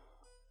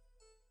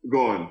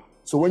 Go on.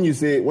 So when you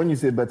say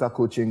better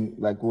coaching,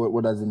 like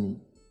what does it mean?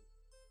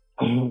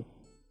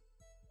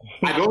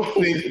 I don't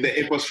think the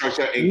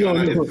infrastructure in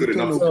Ghana is good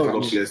enough to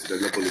develop players to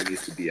the level it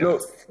needs to be at.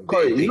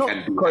 Corey,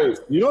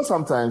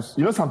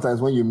 sometimes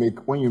when you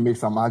make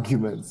some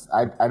arguments,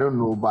 I don't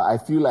know, but I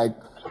feel like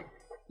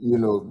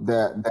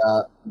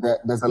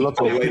there's a lot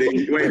of.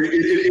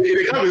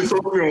 It can't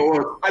insult me or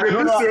what? I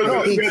don't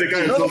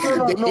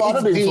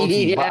insult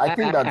you, but I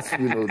think that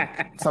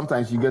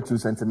sometimes you get too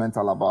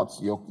sentimental about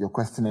your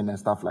questioning and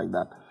stuff like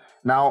that.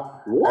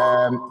 Now,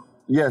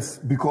 yes,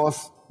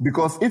 because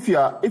if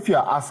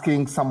you're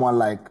asking someone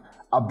like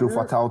Abdul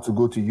Fattah to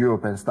go to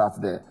Europe and start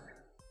there,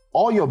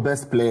 all the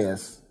best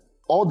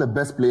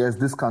players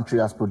this country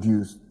has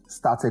produced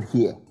started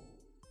here.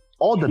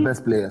 All the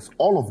best players,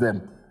 all of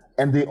them.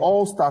 And they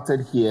all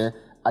started here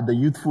at the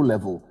youthful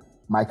level.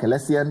 Michael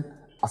Essien,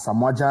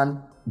 Asamoah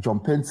Gyan, John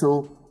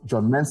Pencil,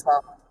 John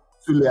Mensah,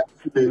 Sule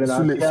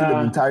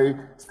Muntari.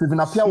 Stephen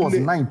Appiah was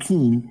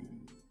 19.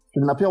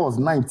 Stephen Appiah was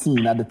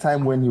 19 at the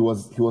time when he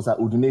was at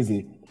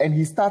Udinese. And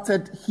he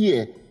started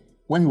here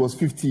when he was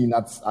 15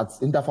 at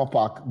Indafa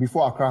Park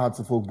before Accra Hearts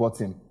of Oak bought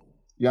him.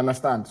 You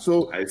understand?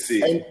 So I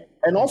see.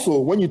 And also,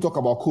 when you talk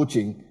about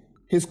coaching,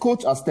 his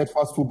coach at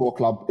Steadfast Football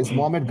Club is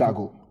Mohamed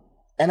Gago.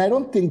 And I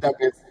don't think that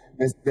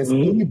there's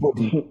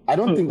anybody. I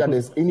don't think that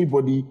there's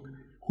anybody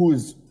who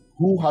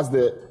has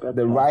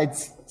the right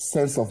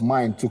sense of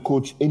mind to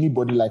coach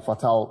anybody like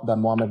Fatal than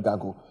Mohamed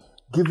Gago.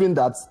 Given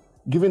that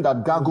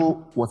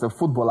Gago was a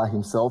footballer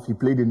himself, he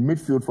played in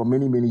midfield for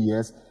many, many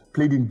years,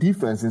 played in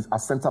defense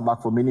as centre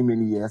back for many,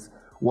 many years,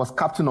 was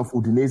captain of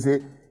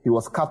Udinese, he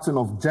was captain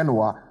of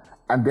Genoa,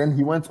 and then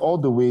he went all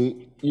the way.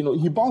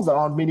 He bounced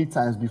around many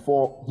times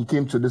before he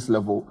came to this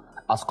level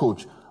as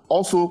coach.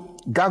 Also,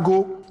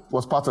 Gago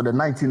was part of the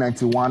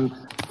 1991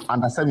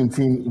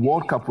 Under-17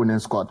 World Cup winning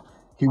squad.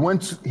 He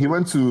went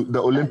to the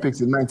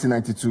Olympics in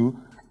 1992,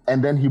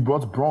 and then he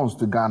brought bronze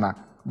to Ghana.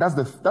 That's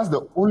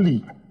the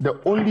only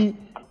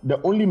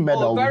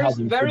medal we have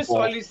in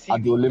football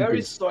at the Olympics.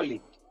 Very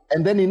solid.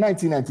 And then in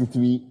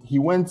 1993, he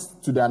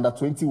went to the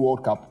Under-20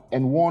 World Cup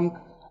and won.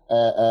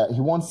 He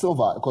won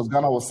silver because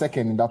Ghana was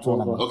second in that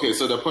tournament. Okay,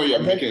 so the point you're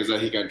making is that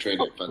he can train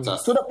it.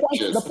 Fantastic. So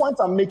the point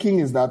I'm making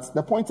is that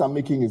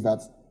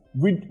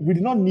we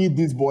do not need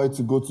this boy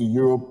to go to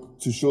Europe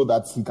to show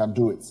that he can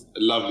do it.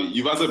 Lovely.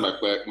 You've answered my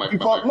question. I'm a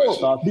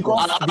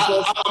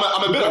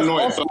bit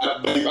annoyed,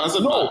 but you've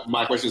answered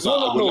my question, so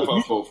I would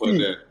never fall for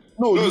that.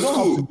 No, you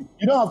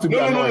don't have to be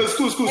annoyed. No, it's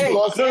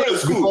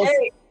cool.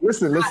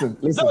 Listen.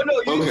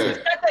 Okay.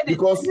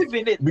 Because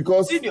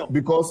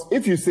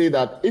if you say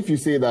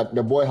that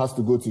the boy has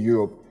to go to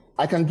Europe,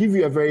 I can give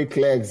you a very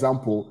clear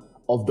example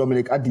of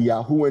Dominic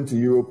Adia, who went to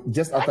Europe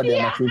just after the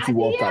Under-20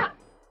 World Cup.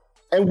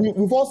 And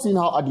we've all seen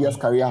how Adia's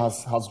career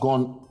has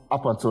gone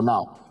up until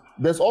now.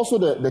 There's also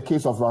the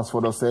case of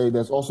Ransford Osei.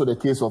 There's also the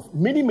case of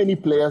many, many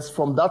players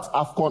from that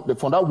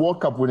World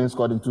Cup winning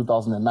squad in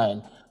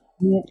 2009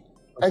 who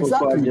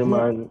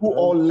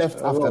all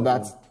left after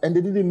that, and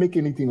they didn't make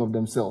anything of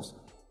themselves.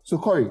 So,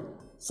 Corey,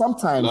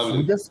 sometimes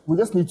we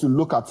just need to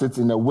look at it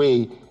in a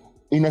way,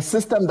 in a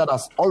system that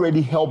has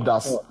already helped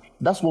us.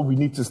 That's what we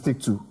need to stick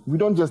to. We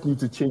don't just need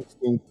to change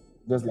things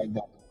just like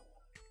that.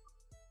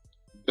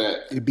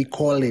 It'd be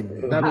calling.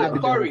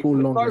 Corey,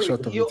 you asked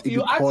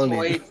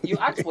for it. You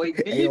asked for it.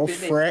 Believe in it.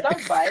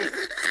 Stand by it.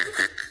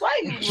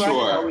 Why are you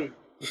running away?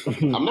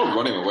 I'm not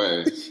running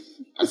away.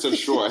 I said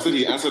sure. I said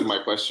he answered my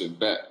question.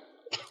 Bet.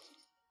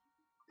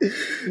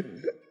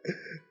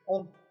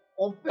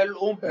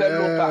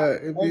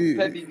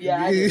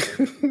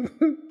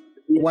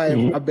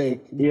 Why? I beg.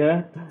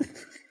 Yeah.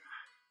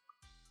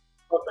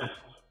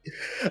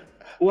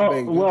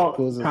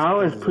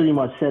 Tao has pretty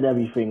much said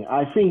everything.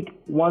 I think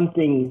one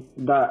thing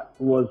that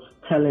was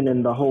telling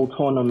in the whole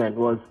tournament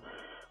was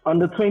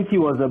under 20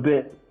 was a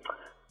bit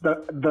the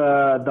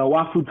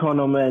WAFU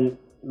tournament.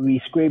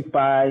 We scraped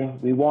by,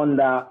 we won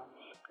that,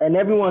 and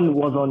everyone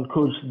was on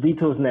Coach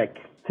Zito's neck.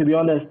 To be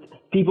honest,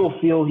 people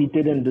feel he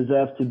didn't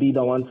deserve to be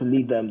the one to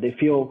lead them. They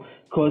feel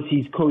because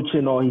he's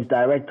coaching or he's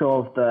director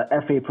of the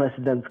FA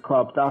President's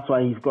Club, that's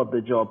why he's got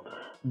the job.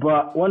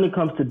 But when it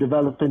comes to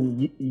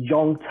developing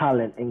young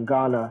talent in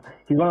Ghana,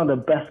 he's one of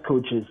the best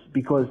coaches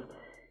because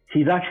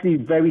he's actually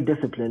very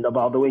disciplined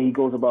about the way he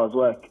goes about his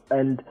work.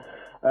 And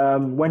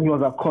when he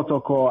was at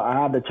Kotoko, I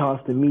had the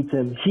chance to meet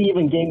him. He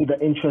even gave me the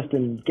interest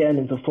in getting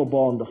into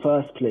football in the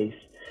first place.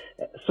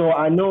 So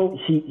I know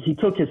he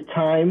took his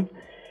time.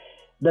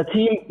 The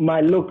team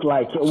might look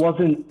like it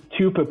wasn't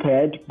too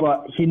prepared,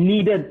 but he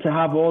needed to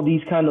have all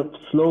these kind of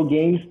slow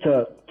games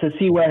to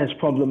see where his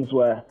problems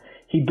were.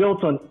 He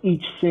built on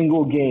each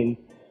single game,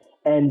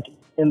 and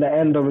in the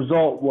end, the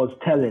result was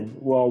telling.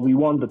 Well, we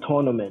won the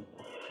tournament.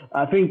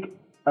 I think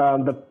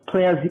the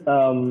players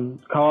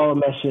Kawara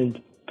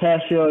mentioned,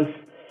 Perseus,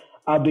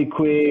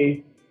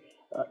 Abekwe,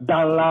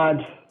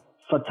 Danlad,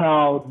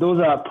 Fatal,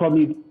 those are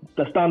probably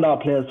the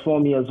standout players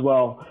for me as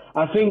well.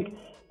 I think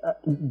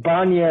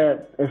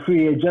Banya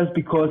Efriye, just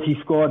because he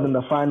scored in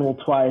the final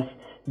twice,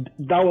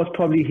 that was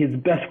probably his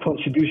best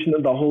contribution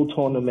of the whole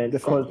tournament.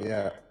 Because,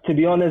 to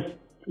be honest,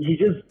 he's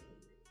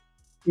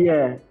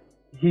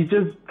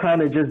just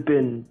kind of just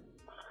been,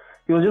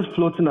 he was just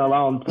floating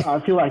around. I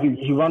feel like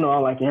he ran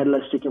around like a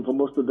headless chicken for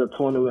most of the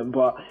tournament,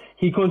 but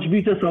he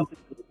contributed something.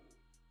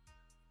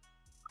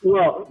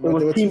 Well, it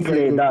was team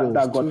play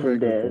that got him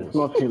there. It's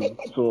not him.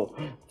 So,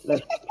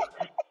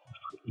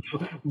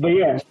 but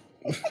yeah.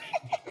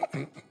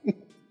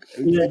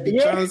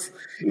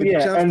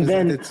 And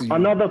then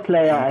another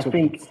player, I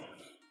think,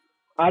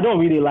 I don't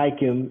really like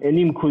him,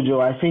 Enim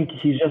Kujo. I think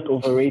he's just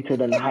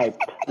overrated and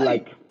hyped.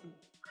 Like,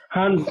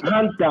 hands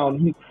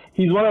down,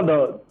 he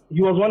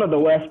was one of the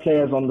worst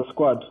players on the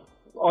squad,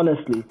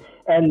 honestly.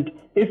 And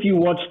if you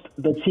watched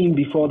the team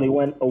before they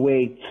went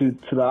away to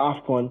the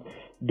AFCON,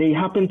 they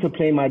happened to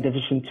play my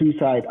Division 2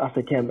 side,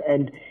 Asakem,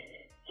 and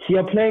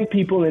you're playing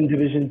people in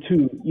Division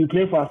 2. You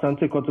play for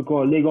Asante Kotoko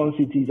or Legon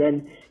Cities,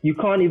 and you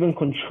can't even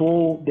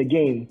control the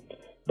game.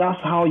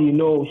 That's how you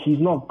know he's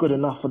not good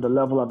enough for the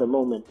level at the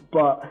moment.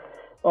 But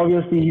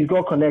obviously, he's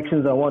got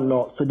connections and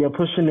whatnot, so they're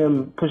pushing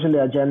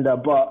the agenda.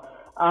 But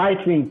I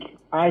think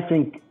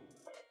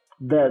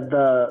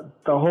the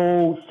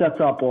whole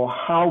setup or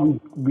how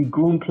we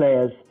groom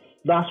players,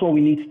 that's what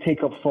we need to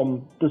take up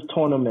from this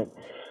tournament.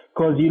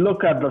 Because you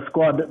look at the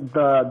squad,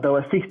 there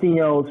were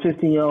 16-year-olds,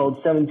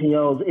 15-year-olds,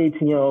 17-year-olds,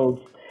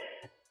 18-year-olds,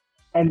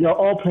 and they're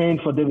all playing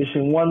for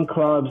Division 1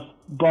 clubs.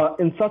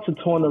 But in such a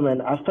tournament,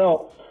 I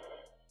felt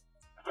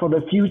for the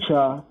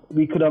future,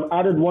 we could have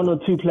added one or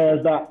two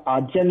players that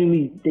are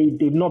genuinely,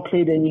 they've not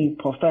played any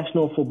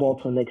professional football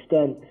to an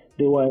extent.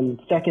 They were in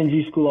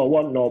secondary school or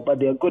whatnot, but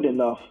they're good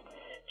enough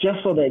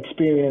just for the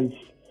experience.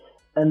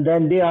 And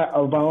then they are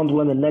around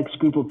when the next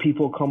group of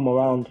people come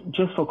around,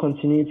 just for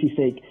continuity's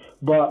sake.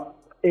 But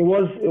it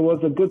was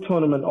a good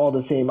tournament all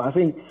the same. I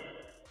think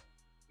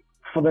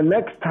for the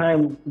next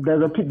time,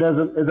 there's a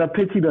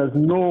pity there's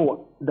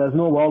no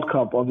World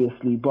Cup,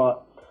 obviously.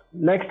 But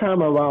next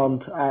time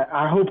around,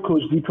 I hope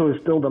Coach Vito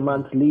is still the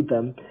man to lead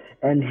them,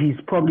 and he's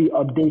probably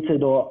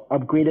updated or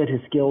upgraded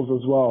his skills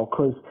as well,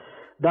 because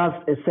that's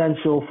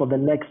essential for the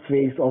next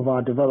phase of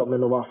our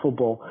development of our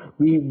football.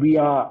 We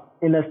are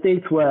in a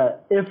state where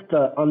if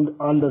the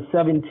under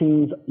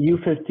 17s,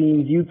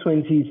 U15s,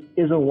 U20s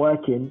isn't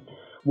working,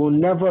 we'll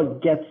never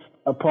get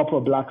a proper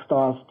Black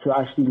Stars to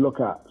actually look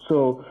at.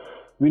 So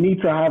we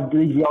need to have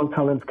these young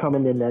talents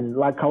coming in, and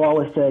like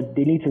Kawawa said,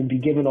 they need to be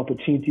given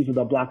opportunities with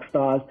the Black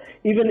Stars.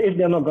 Even if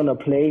they're not going to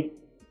play,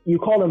 you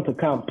call them to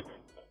camp.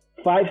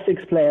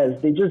 5-6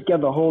 players, they just get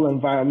the whole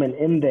environment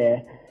in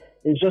there.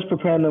 It's just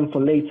preparing them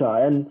for later,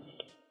 and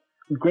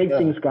great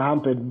things can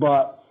happen.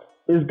 But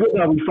it's good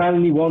that we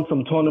finally won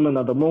some tournament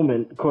at the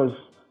moment, because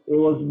it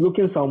was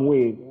looking some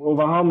way.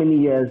 Over how many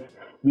years?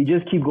 We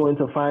just keep going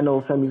to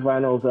finals,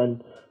 semi-finals,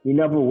 and we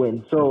never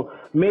win. So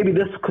maybe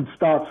this could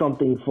start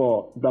something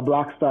for the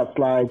Black Star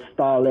Slides,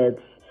 Starlets,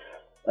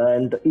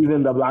 and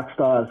even the Black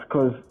Stars.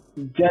 Because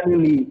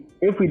generally,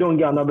 if we don't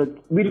get an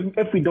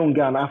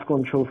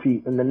AFCON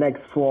trophy in the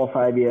next 4 or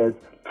 5 years,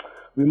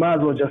 we might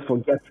as well just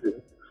forget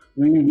it.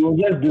 We will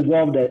just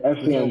dissolve the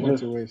FA and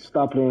just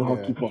start playing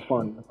hockey for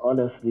fun.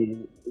 Honestly,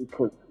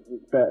 because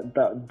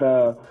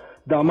the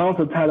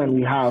amount of talent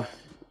we have,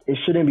 it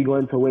shouldn't be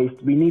going to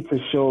waste. We need to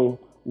show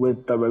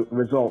with the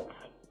results,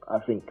 I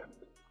think.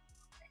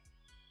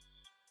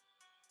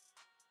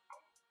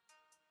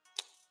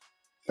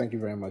 Thank you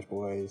very much,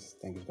 boys.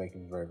 Thank you very,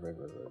 very, very,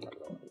 very much.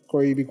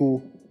 Corey, you be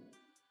cool.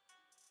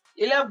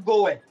 You left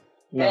going.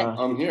 Yeah,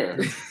 I'm here.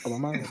 He's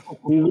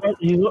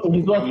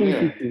watching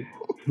City.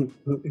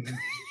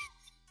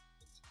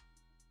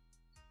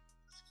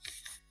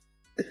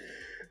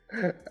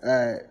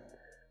 Alright,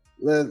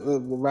 we're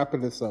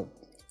wrapping this up.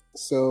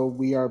 So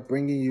we are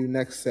bringing you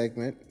next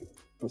segment.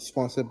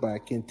 sponsored by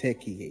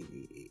Kentucky.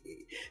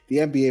 The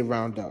NBA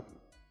Roundup.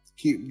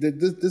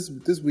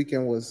 This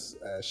weekend was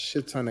a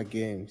shit ton of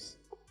games.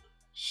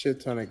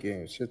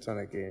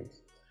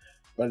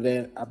 But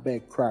then I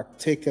bet Crack,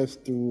 take us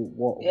through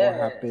what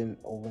happened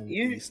over in the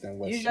East and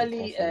West.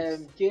 Usually,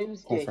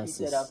 games get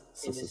heated up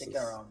in the second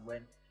round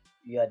when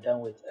you are done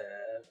with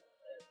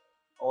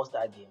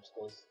All-Star games,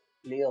 because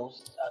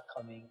playoffs are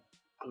coming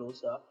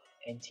closer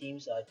and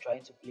teams are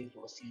trying to play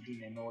for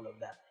seeding and all of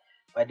that.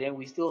 But then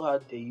we still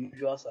had the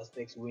usual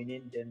suspects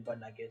winning. Denver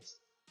Nuggets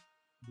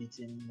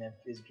beating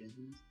Memphis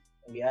Grizzlies.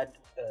 We had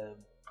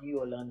New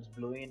Orleans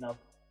blowing up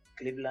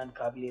Cleveland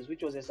Cavaliers,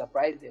 which was a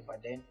surprise there.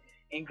 But then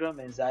Ingram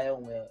and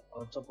Zion were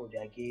on top of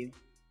their game.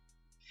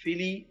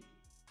 Philly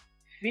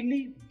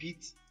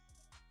beat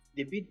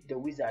the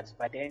Wizards,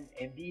 but then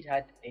Embiid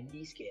had a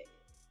knee scare,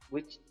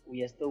 which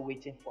we are still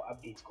waiting for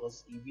updates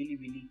because he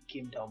really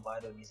came down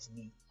bad on his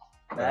knee.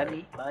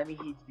 Miami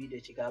Heat beat the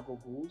Chicago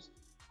Bulls.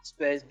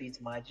 Spurs beat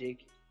Magic.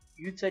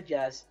 Utah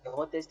Jazz, the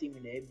hottest team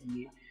in the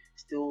NBA,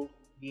 still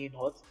being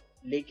hot.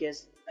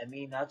 Lakers,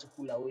 had to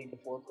pull away in the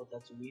fourth quarter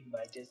to win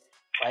by just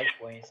 5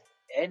 points.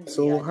 And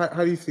so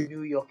how do you think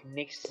New York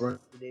Knicks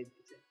today?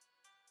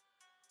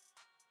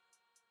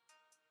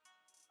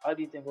 How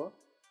do you think, bro?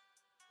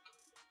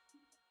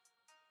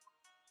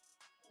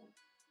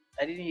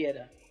 I didn't hear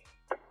that.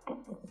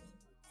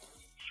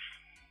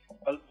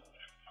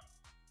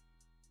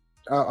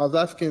 I was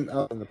asking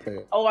on the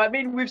player. Oh,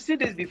 we've seen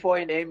this before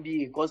in the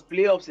NBA because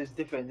playoffs is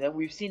different. And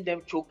we've seen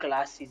them choke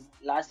last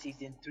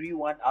season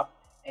 3-1 up,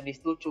 and they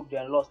still choked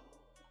and lost.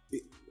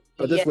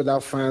 But this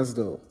without fans,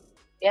 though.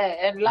 Yeah,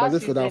 and last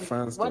season, without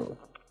fans, though.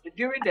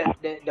 During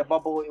the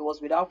bubble, it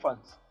was without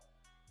fans,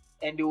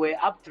 and they were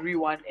up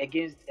 3-1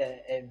 against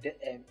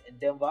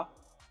Denver,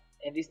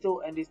 and they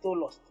still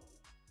lost.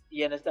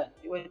 You understand?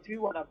 They were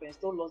 3-1 up and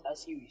still lost that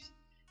series.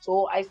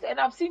 So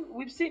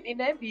we've seen in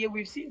the NBA,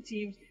 we've seen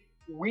teams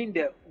win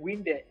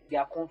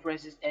their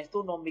conferences and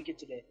still not make it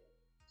to the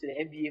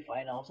NBA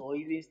finals, or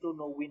even still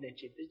not win the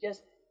chip. It's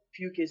just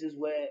few cases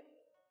where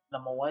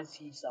number one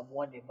seeds have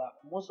won it, but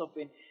most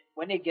often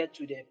when they get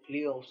to the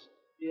playoffs,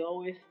 they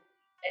always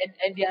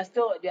and they are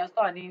still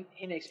an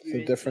inexperienced. It's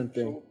a different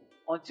thing. So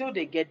until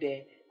they get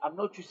there, I'm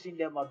not choosing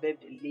them above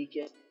the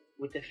Lakers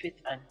with the fit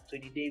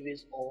Anthony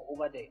Davis or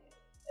over the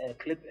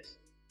Clippers.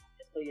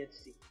 It's still yet to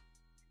see.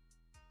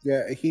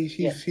 Yeah,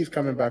 he's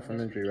coming back from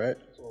injury, right?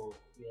 So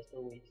we are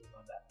still waiting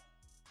on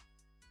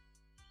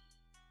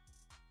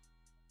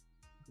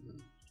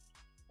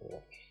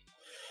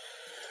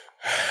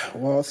that.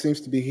 Well, it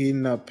seems to be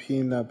heating up.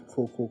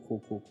 Cool.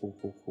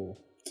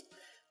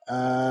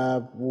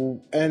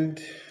 We'll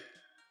end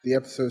the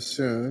episode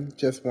soon.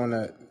 Just want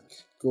to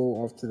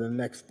go off to the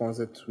next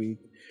sponsored tweet.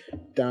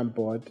 Dan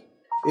Bod.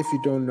 If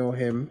you don't know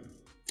him,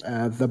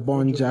 the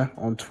Bonja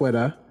on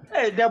Twitter.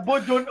 Hey, the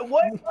Bojo.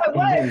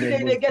 Why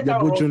did they get that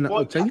wrong?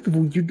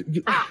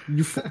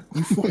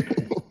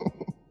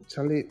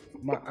 Charlie,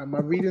 my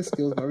reading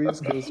skills.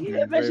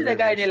 You mentioned the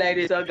guy like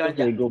this.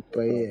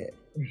 But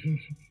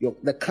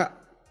yeah,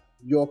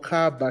 your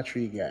car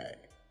battery guy,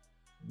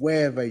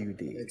 wherever you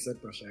did,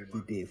 except Rashad,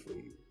 he did for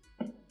you.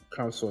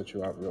 Come sort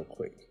you out real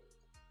quick.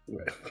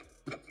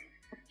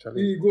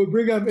 You go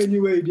bring him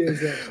anyway,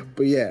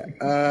 But yeah,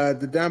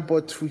 the Dan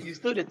Bod tweet. You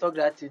still the talk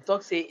that you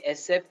talk say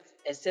except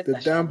the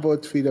Dan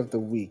Bod tweet of the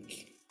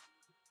week.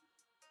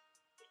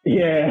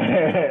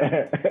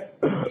 Yeah.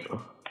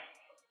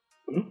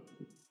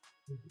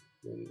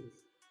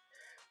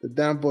 The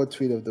Dan Bod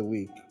tweet of the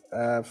week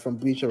from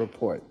Bleacher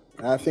Report.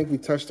 I think we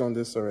touched on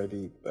this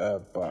already,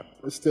 but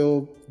it's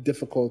still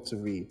difficult to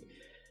read.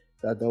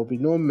 That there will be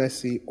no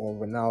Messi or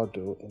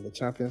Ronaldo in the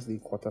Champions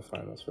League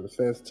quarterfinals for the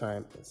first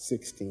time in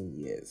 16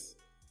 years,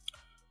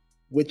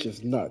 which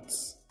is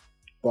nuts.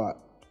 But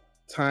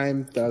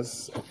time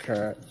does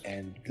occur,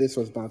 and this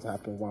was bound to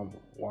happen one,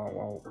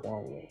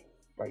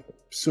 like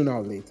sooner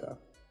or later.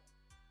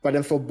 But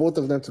then for both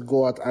of them to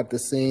go out at the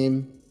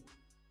same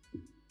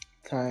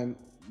time,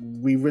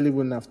 we really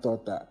wouldn't have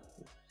thought that.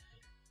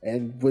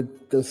 And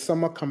with the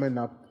summer coming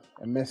up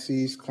and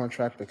Messi's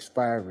contract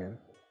expiring,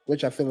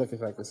 which I feel like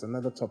it's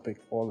another topic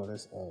all on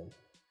its own.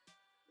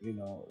 You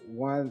know,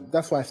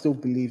 that's why I still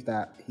believe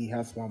that he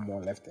has one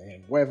more left in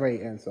him. Wherever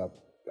he ends up,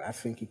 I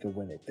think he could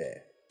win it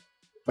there.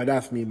 But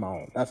that's me, my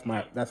own. That's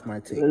my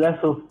take. Let's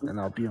hope,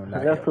 and I'll be on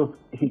that. Let's hope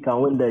he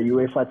can win the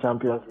UEFA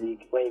Champions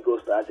League when he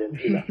goes to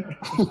Argentina.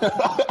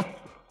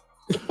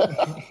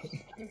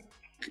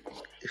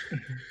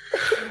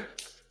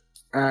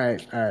 All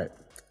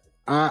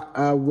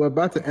right. We're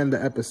about to end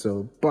the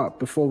episode, but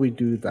before we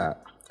do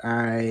that,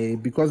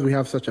 because we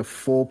have such a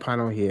full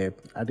panel here,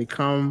 I did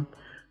come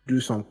do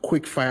some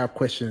quick fire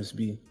questions.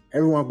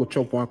 Everyone go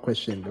chop one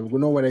question. We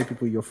know whether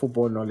people your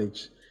football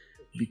knowledge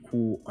be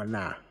cool or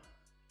not.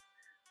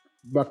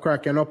 But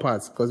Crack, you're not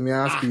parts because me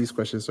ask you these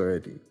questions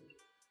already.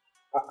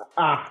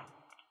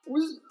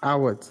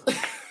 Howard,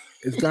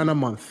 it's Ghana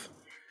month.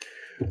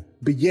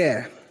 But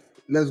yeah,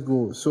 let's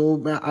go. So,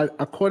 man,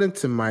 according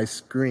to my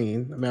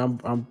screen, I mean,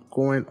 I'm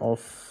going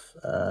off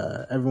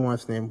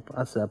everyone's name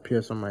as it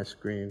appears on my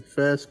screen.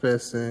 First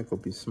person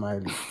could be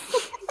Smiley.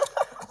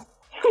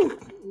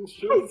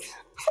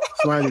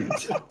 Smiley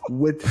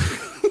with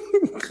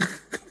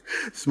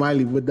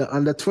Smiley with the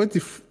under 20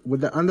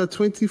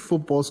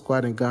 football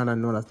squad in Ghana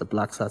known as the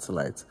Black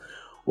Satellites.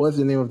 What's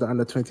the name of the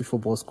under 20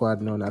 football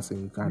squad known as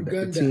in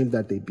Uganda? The team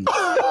that they beat.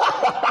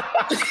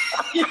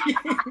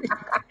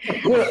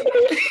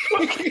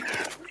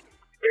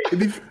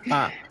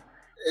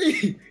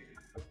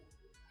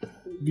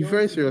 Be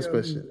very serious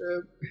question.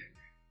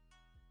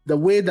 The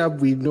way that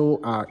we know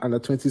our under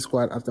 20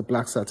 squad as the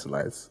Black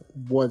Satellites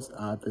was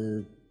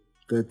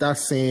that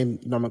same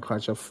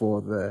nomenclature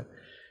for the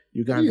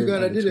Uganda.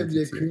 Uganda didn't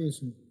be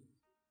Cranes.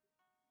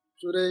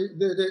 So they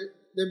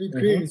be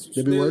Cranes.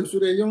 So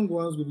the young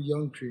ones will be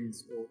young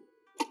Cranes.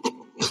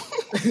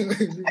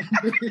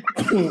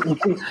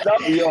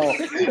 That's young.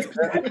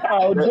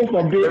 I'll just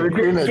a baby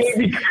Cranes.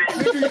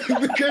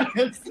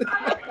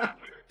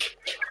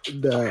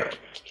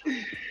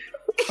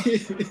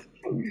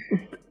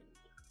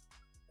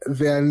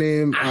 Their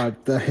name are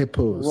the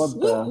Hippos.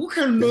 Who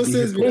can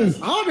nonsense be that?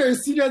 How do a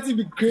senior team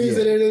be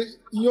crazy and a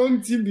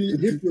young team be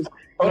Hippos?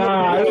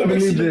 I don't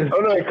believe this.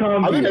 Oh no, it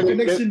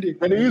can't be.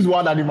 They use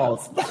wild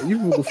animals. You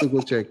people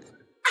go check.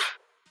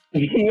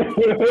 You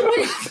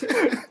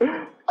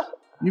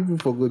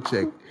people go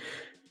check.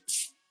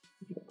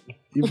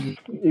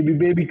 It be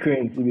baby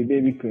Cranes. You take the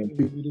baby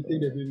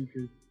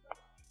Cranes.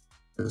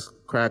 Just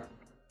crack.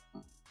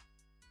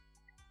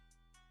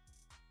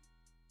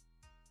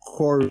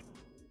 Corey.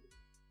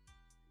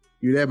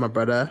 You there, my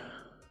brother?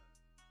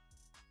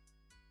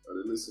 I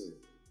didn't listen.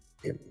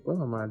 Yeah, what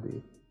am I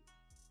doing?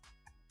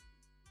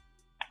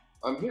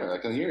 I'm here. I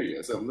can hear you.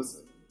 I said I'm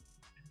listening.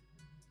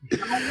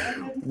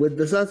 With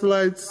the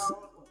satellites,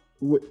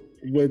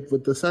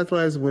 with the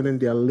satellites winning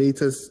their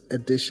latest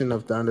edition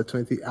of the Under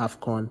 20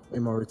 AFCON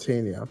in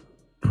Mauritania,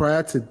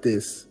 prior to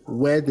this,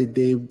 where did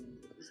they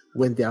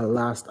win their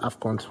last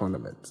AFCON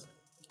tournament?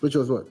 Which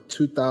was what,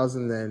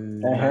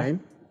 2009?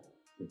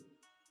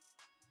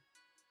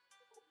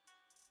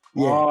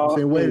 Yeah,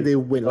 so where did they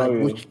win?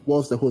 Like, which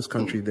was the host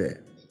country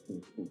there?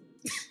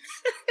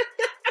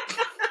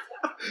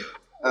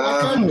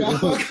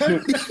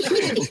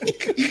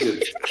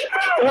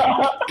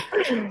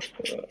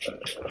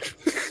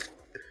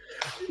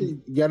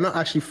 You're not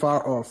actually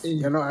far off.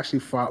 It rhymes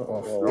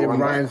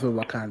with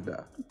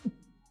Wakanda.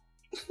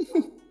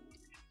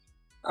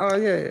 Oh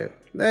yeah.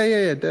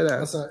 Dead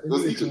ass.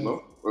 That's Egypt,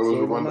 no? Where was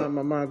Rwanda?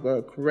 My mind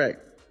got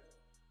correct.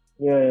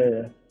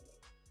 Yeah.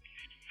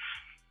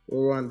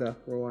 Rwanda.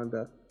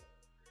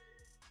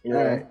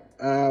 Yeah.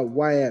 All right.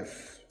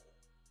 YF.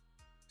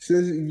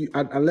 Since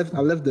I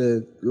left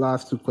the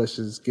last two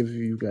questions, give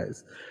you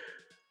guys.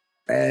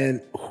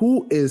 And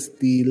who is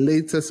the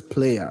latest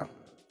player,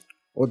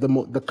 or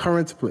the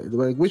current player?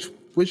 Like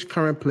which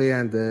current player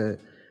in the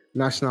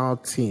national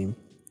team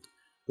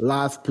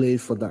last played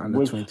for the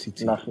under 20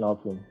 team? National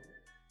team.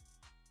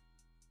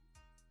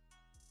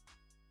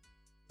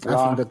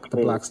 That's the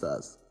Black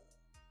Stars.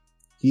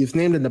 He's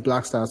named in the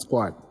Black Stars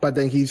squad, but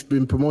then he's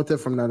been promoted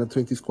from the under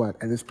 20 squad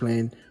and is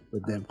playing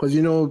with them. Because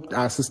you know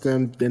our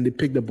system, then they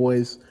pick the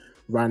boys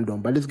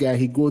random. But this guy,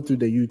 he go through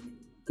the youth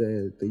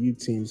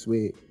teams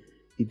where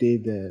he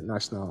did the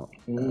national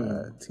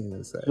team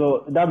inside.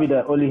 So that'll be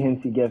the only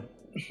hint he gets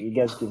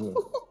to me.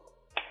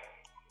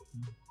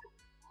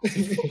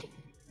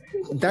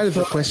 That is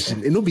the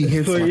question. It will be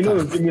hints. So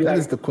give me that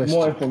is the question.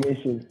 More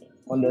information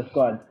on the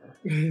squad.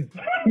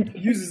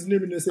 Use his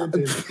name in the same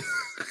thing.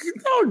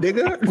 No,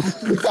 nigga.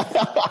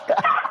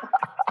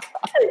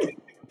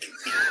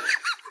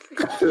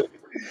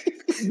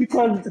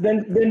 Because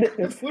then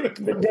phone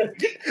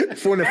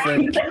a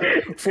friend.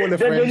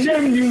 They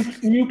name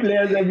new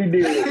players every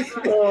day.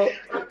 So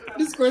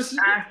this question.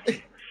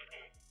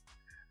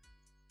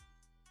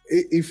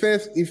 His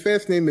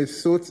first name is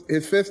still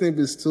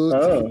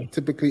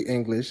typically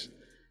English.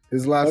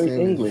 His last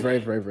name English. is very,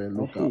 very, very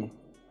local.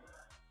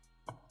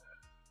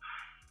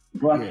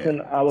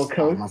 Braxton, our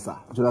coach.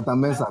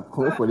 Jonathan Mensah,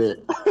 come for that.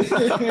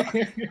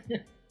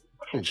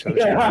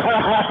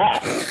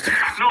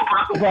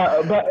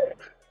 but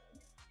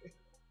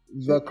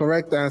the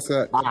correct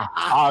answer.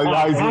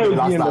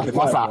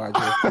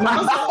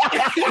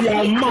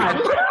 Yeah,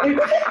 man.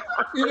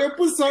 You don't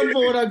put sun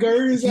for what I got.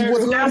 There's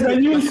a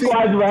new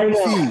squad right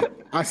now.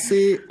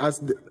 See,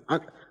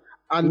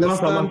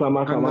 understand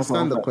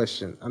the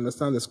question.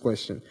 Understand this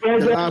question.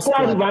 There's a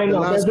squad right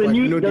now. There's a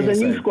new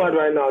squad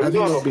right now. You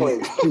don't have a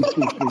point.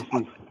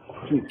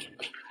 Please.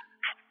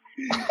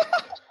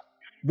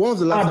 What was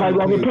the last time?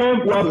 We're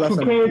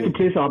preparing to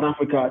play South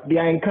Africa. They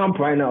are in camp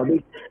right now.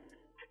 They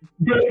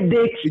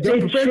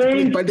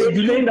trained at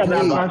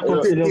the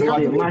passport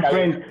stadium. My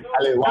friend,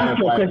 ask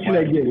your question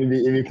again. In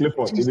the clip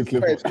on.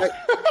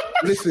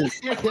 Listen.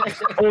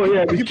 Oh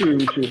yeah, be true.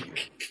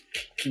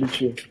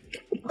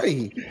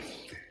 Hey.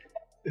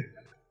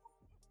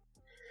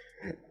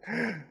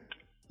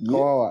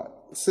 Kawawa,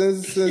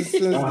 since this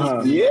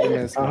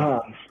Yes.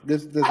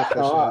 there's a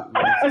question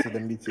related to the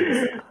meetings.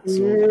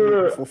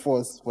 So for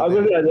us,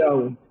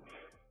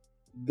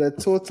 the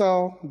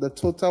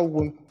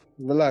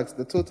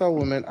total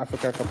women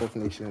Africa Cup of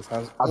Nations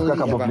has only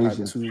ever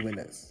had 2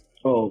 winners.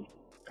 Oh,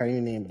 can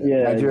you name them?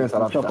 Yeah, Nigeria and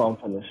South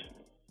Africa.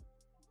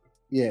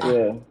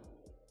 Yeah.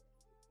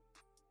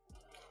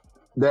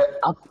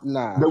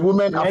 The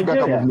women Africa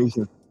Cup of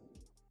Nations.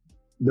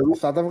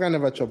 South Africa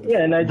never chopped.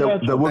 Yeah, Nigeria.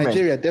 The women.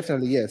 Nigeria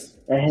definitely yes.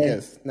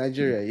 Yes,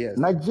 Nigeria yes.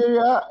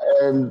 Nigeria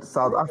and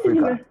South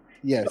Africa.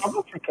 Yes.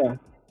 South Africa.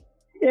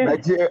 Yeah.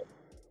 Nigeria.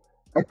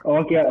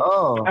 Okay.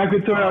 Oh.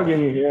 Equatorial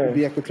Guinea. Yeah.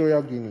 The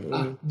Equatorial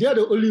Guinea. They are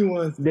the only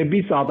ones. They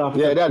beat South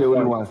Africa. Yeah, they are the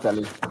only ones,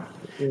 Charlie.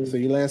 So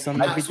you learn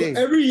something every day.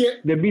 So every year.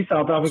 They beat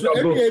South Africa. So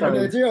every year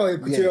Nigeria or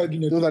Equatorial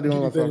Guinea. Those are the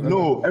only ones.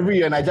 No, every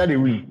year Nigeria they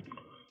win.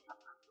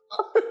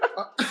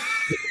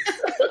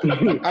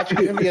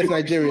 Actually, every year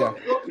Nigeria.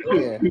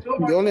 Yeah.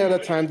 The only other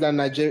time that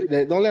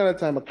Nigeria, the only other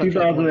time a country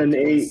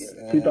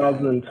 2008,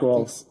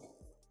 2012.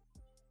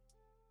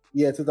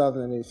 Yeah,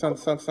 2008.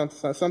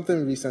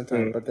 Something recent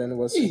time, but then it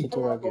was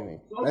Equatorial Guinea.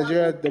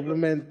 Nigeria, the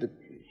women,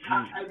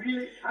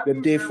 the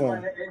day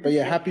form. But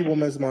yeah, happy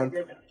Women's Month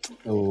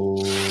to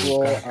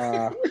all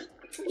our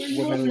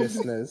women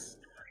listeners.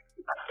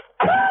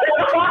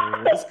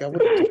 This guy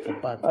would have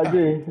took back.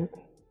 Ajay.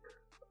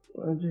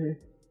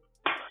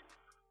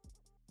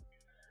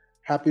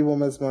 Happy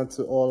Women's Month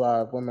to all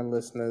our women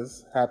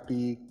listeners.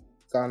 Happy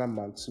Ghana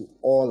Month to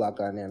all our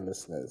Ghanaian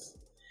listeners.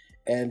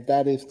 And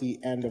that is the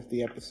end of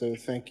the episode.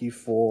 Thank you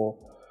for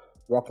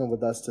rocking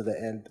with us to the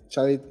end.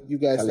 Charlie, you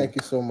guys, thank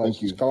you so much.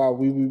 Thank you. Kawa,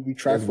 we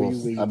try for you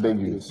where you beg can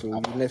you. do. So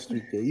next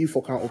week, you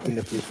folk can't open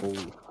the place for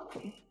we.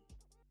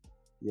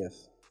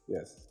 Yes.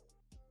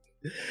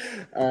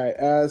 All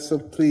right. So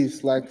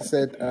please, like I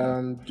said,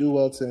 do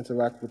well to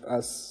interact with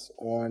us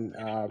on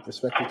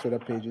respective Twitter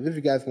pages. If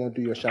you guys want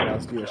to do your shout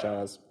outs, do your shout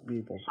outs.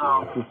 People.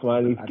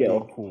 Smiley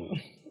scale. Cool.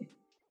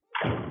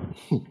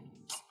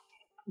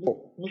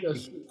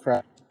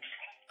 Crap.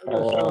 My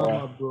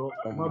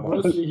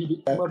bro say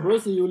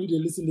he only they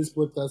listen to this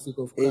podcast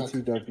because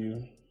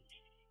ATW.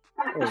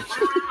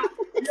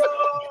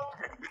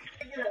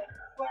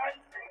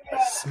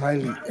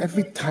 Smiley,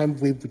 every time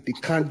they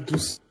can't do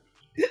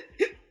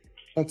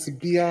want to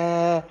be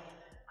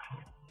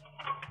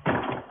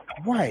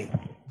why?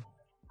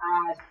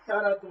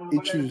 Shout out to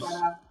my choose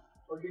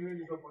for giving me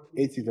this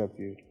opportunity.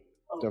 ATW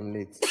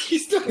dominates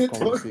He's still the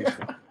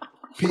conversation.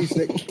 Peace.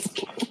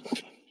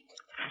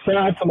 Shout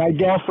out to my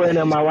girlfriend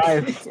and my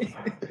wife.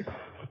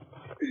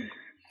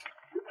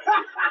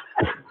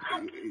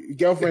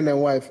 Girlfriend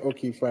and wife.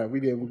 Okay, fine. We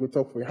go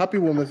talk for you. Happy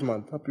Women's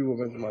Month.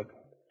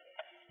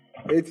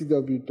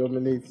 ATW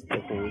dominates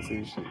the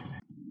conversation.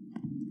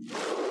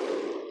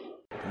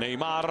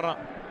 Neymar,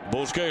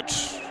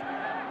 Busquets.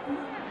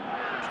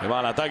 Se va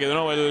al ataque de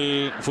nuevo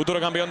el futuro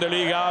campeón de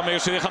Liga.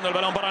 Messi dejando el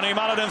balón para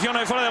Neymar. Atención,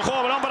 ahí fuera del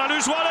juego. Balón para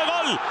Luis Suárez.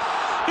 ¡Gol!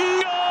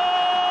 ¡Gol!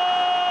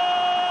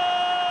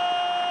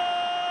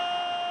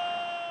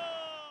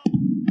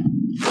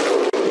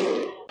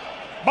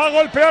 Va a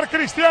golpear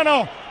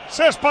Cristiano.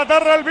 Se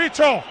espatarra el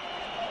bicho.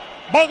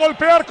 Va a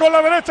golpear con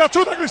la derecha.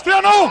 Chuta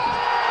Cristiano.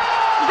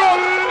 ¡Gol!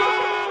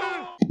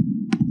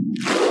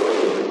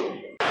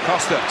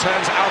 Costa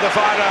turns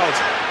Alderweireld.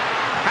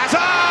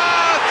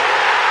 Hazard!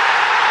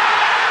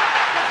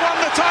 Won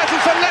the title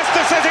for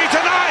Leicester City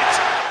tonight.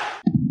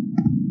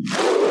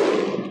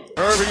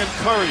 Irving and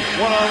Curry,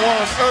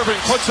 one-on-one.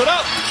 Irving puts it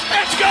up.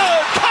 It's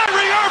good!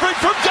 Kyrie Irving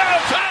from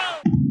downtown!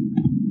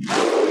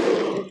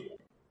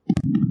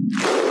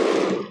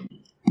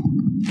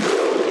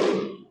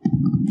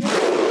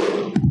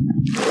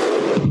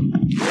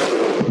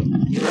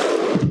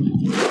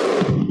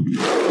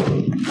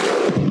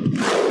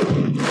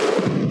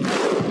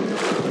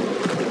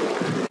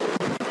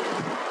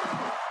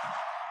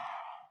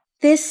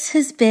 This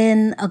has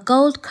been a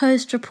Gold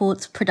Coast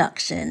Reports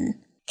production.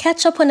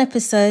 Catch up on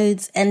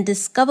episodes and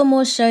discover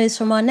more shows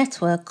from our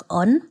network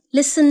on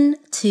listen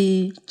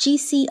to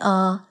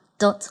gcr.com.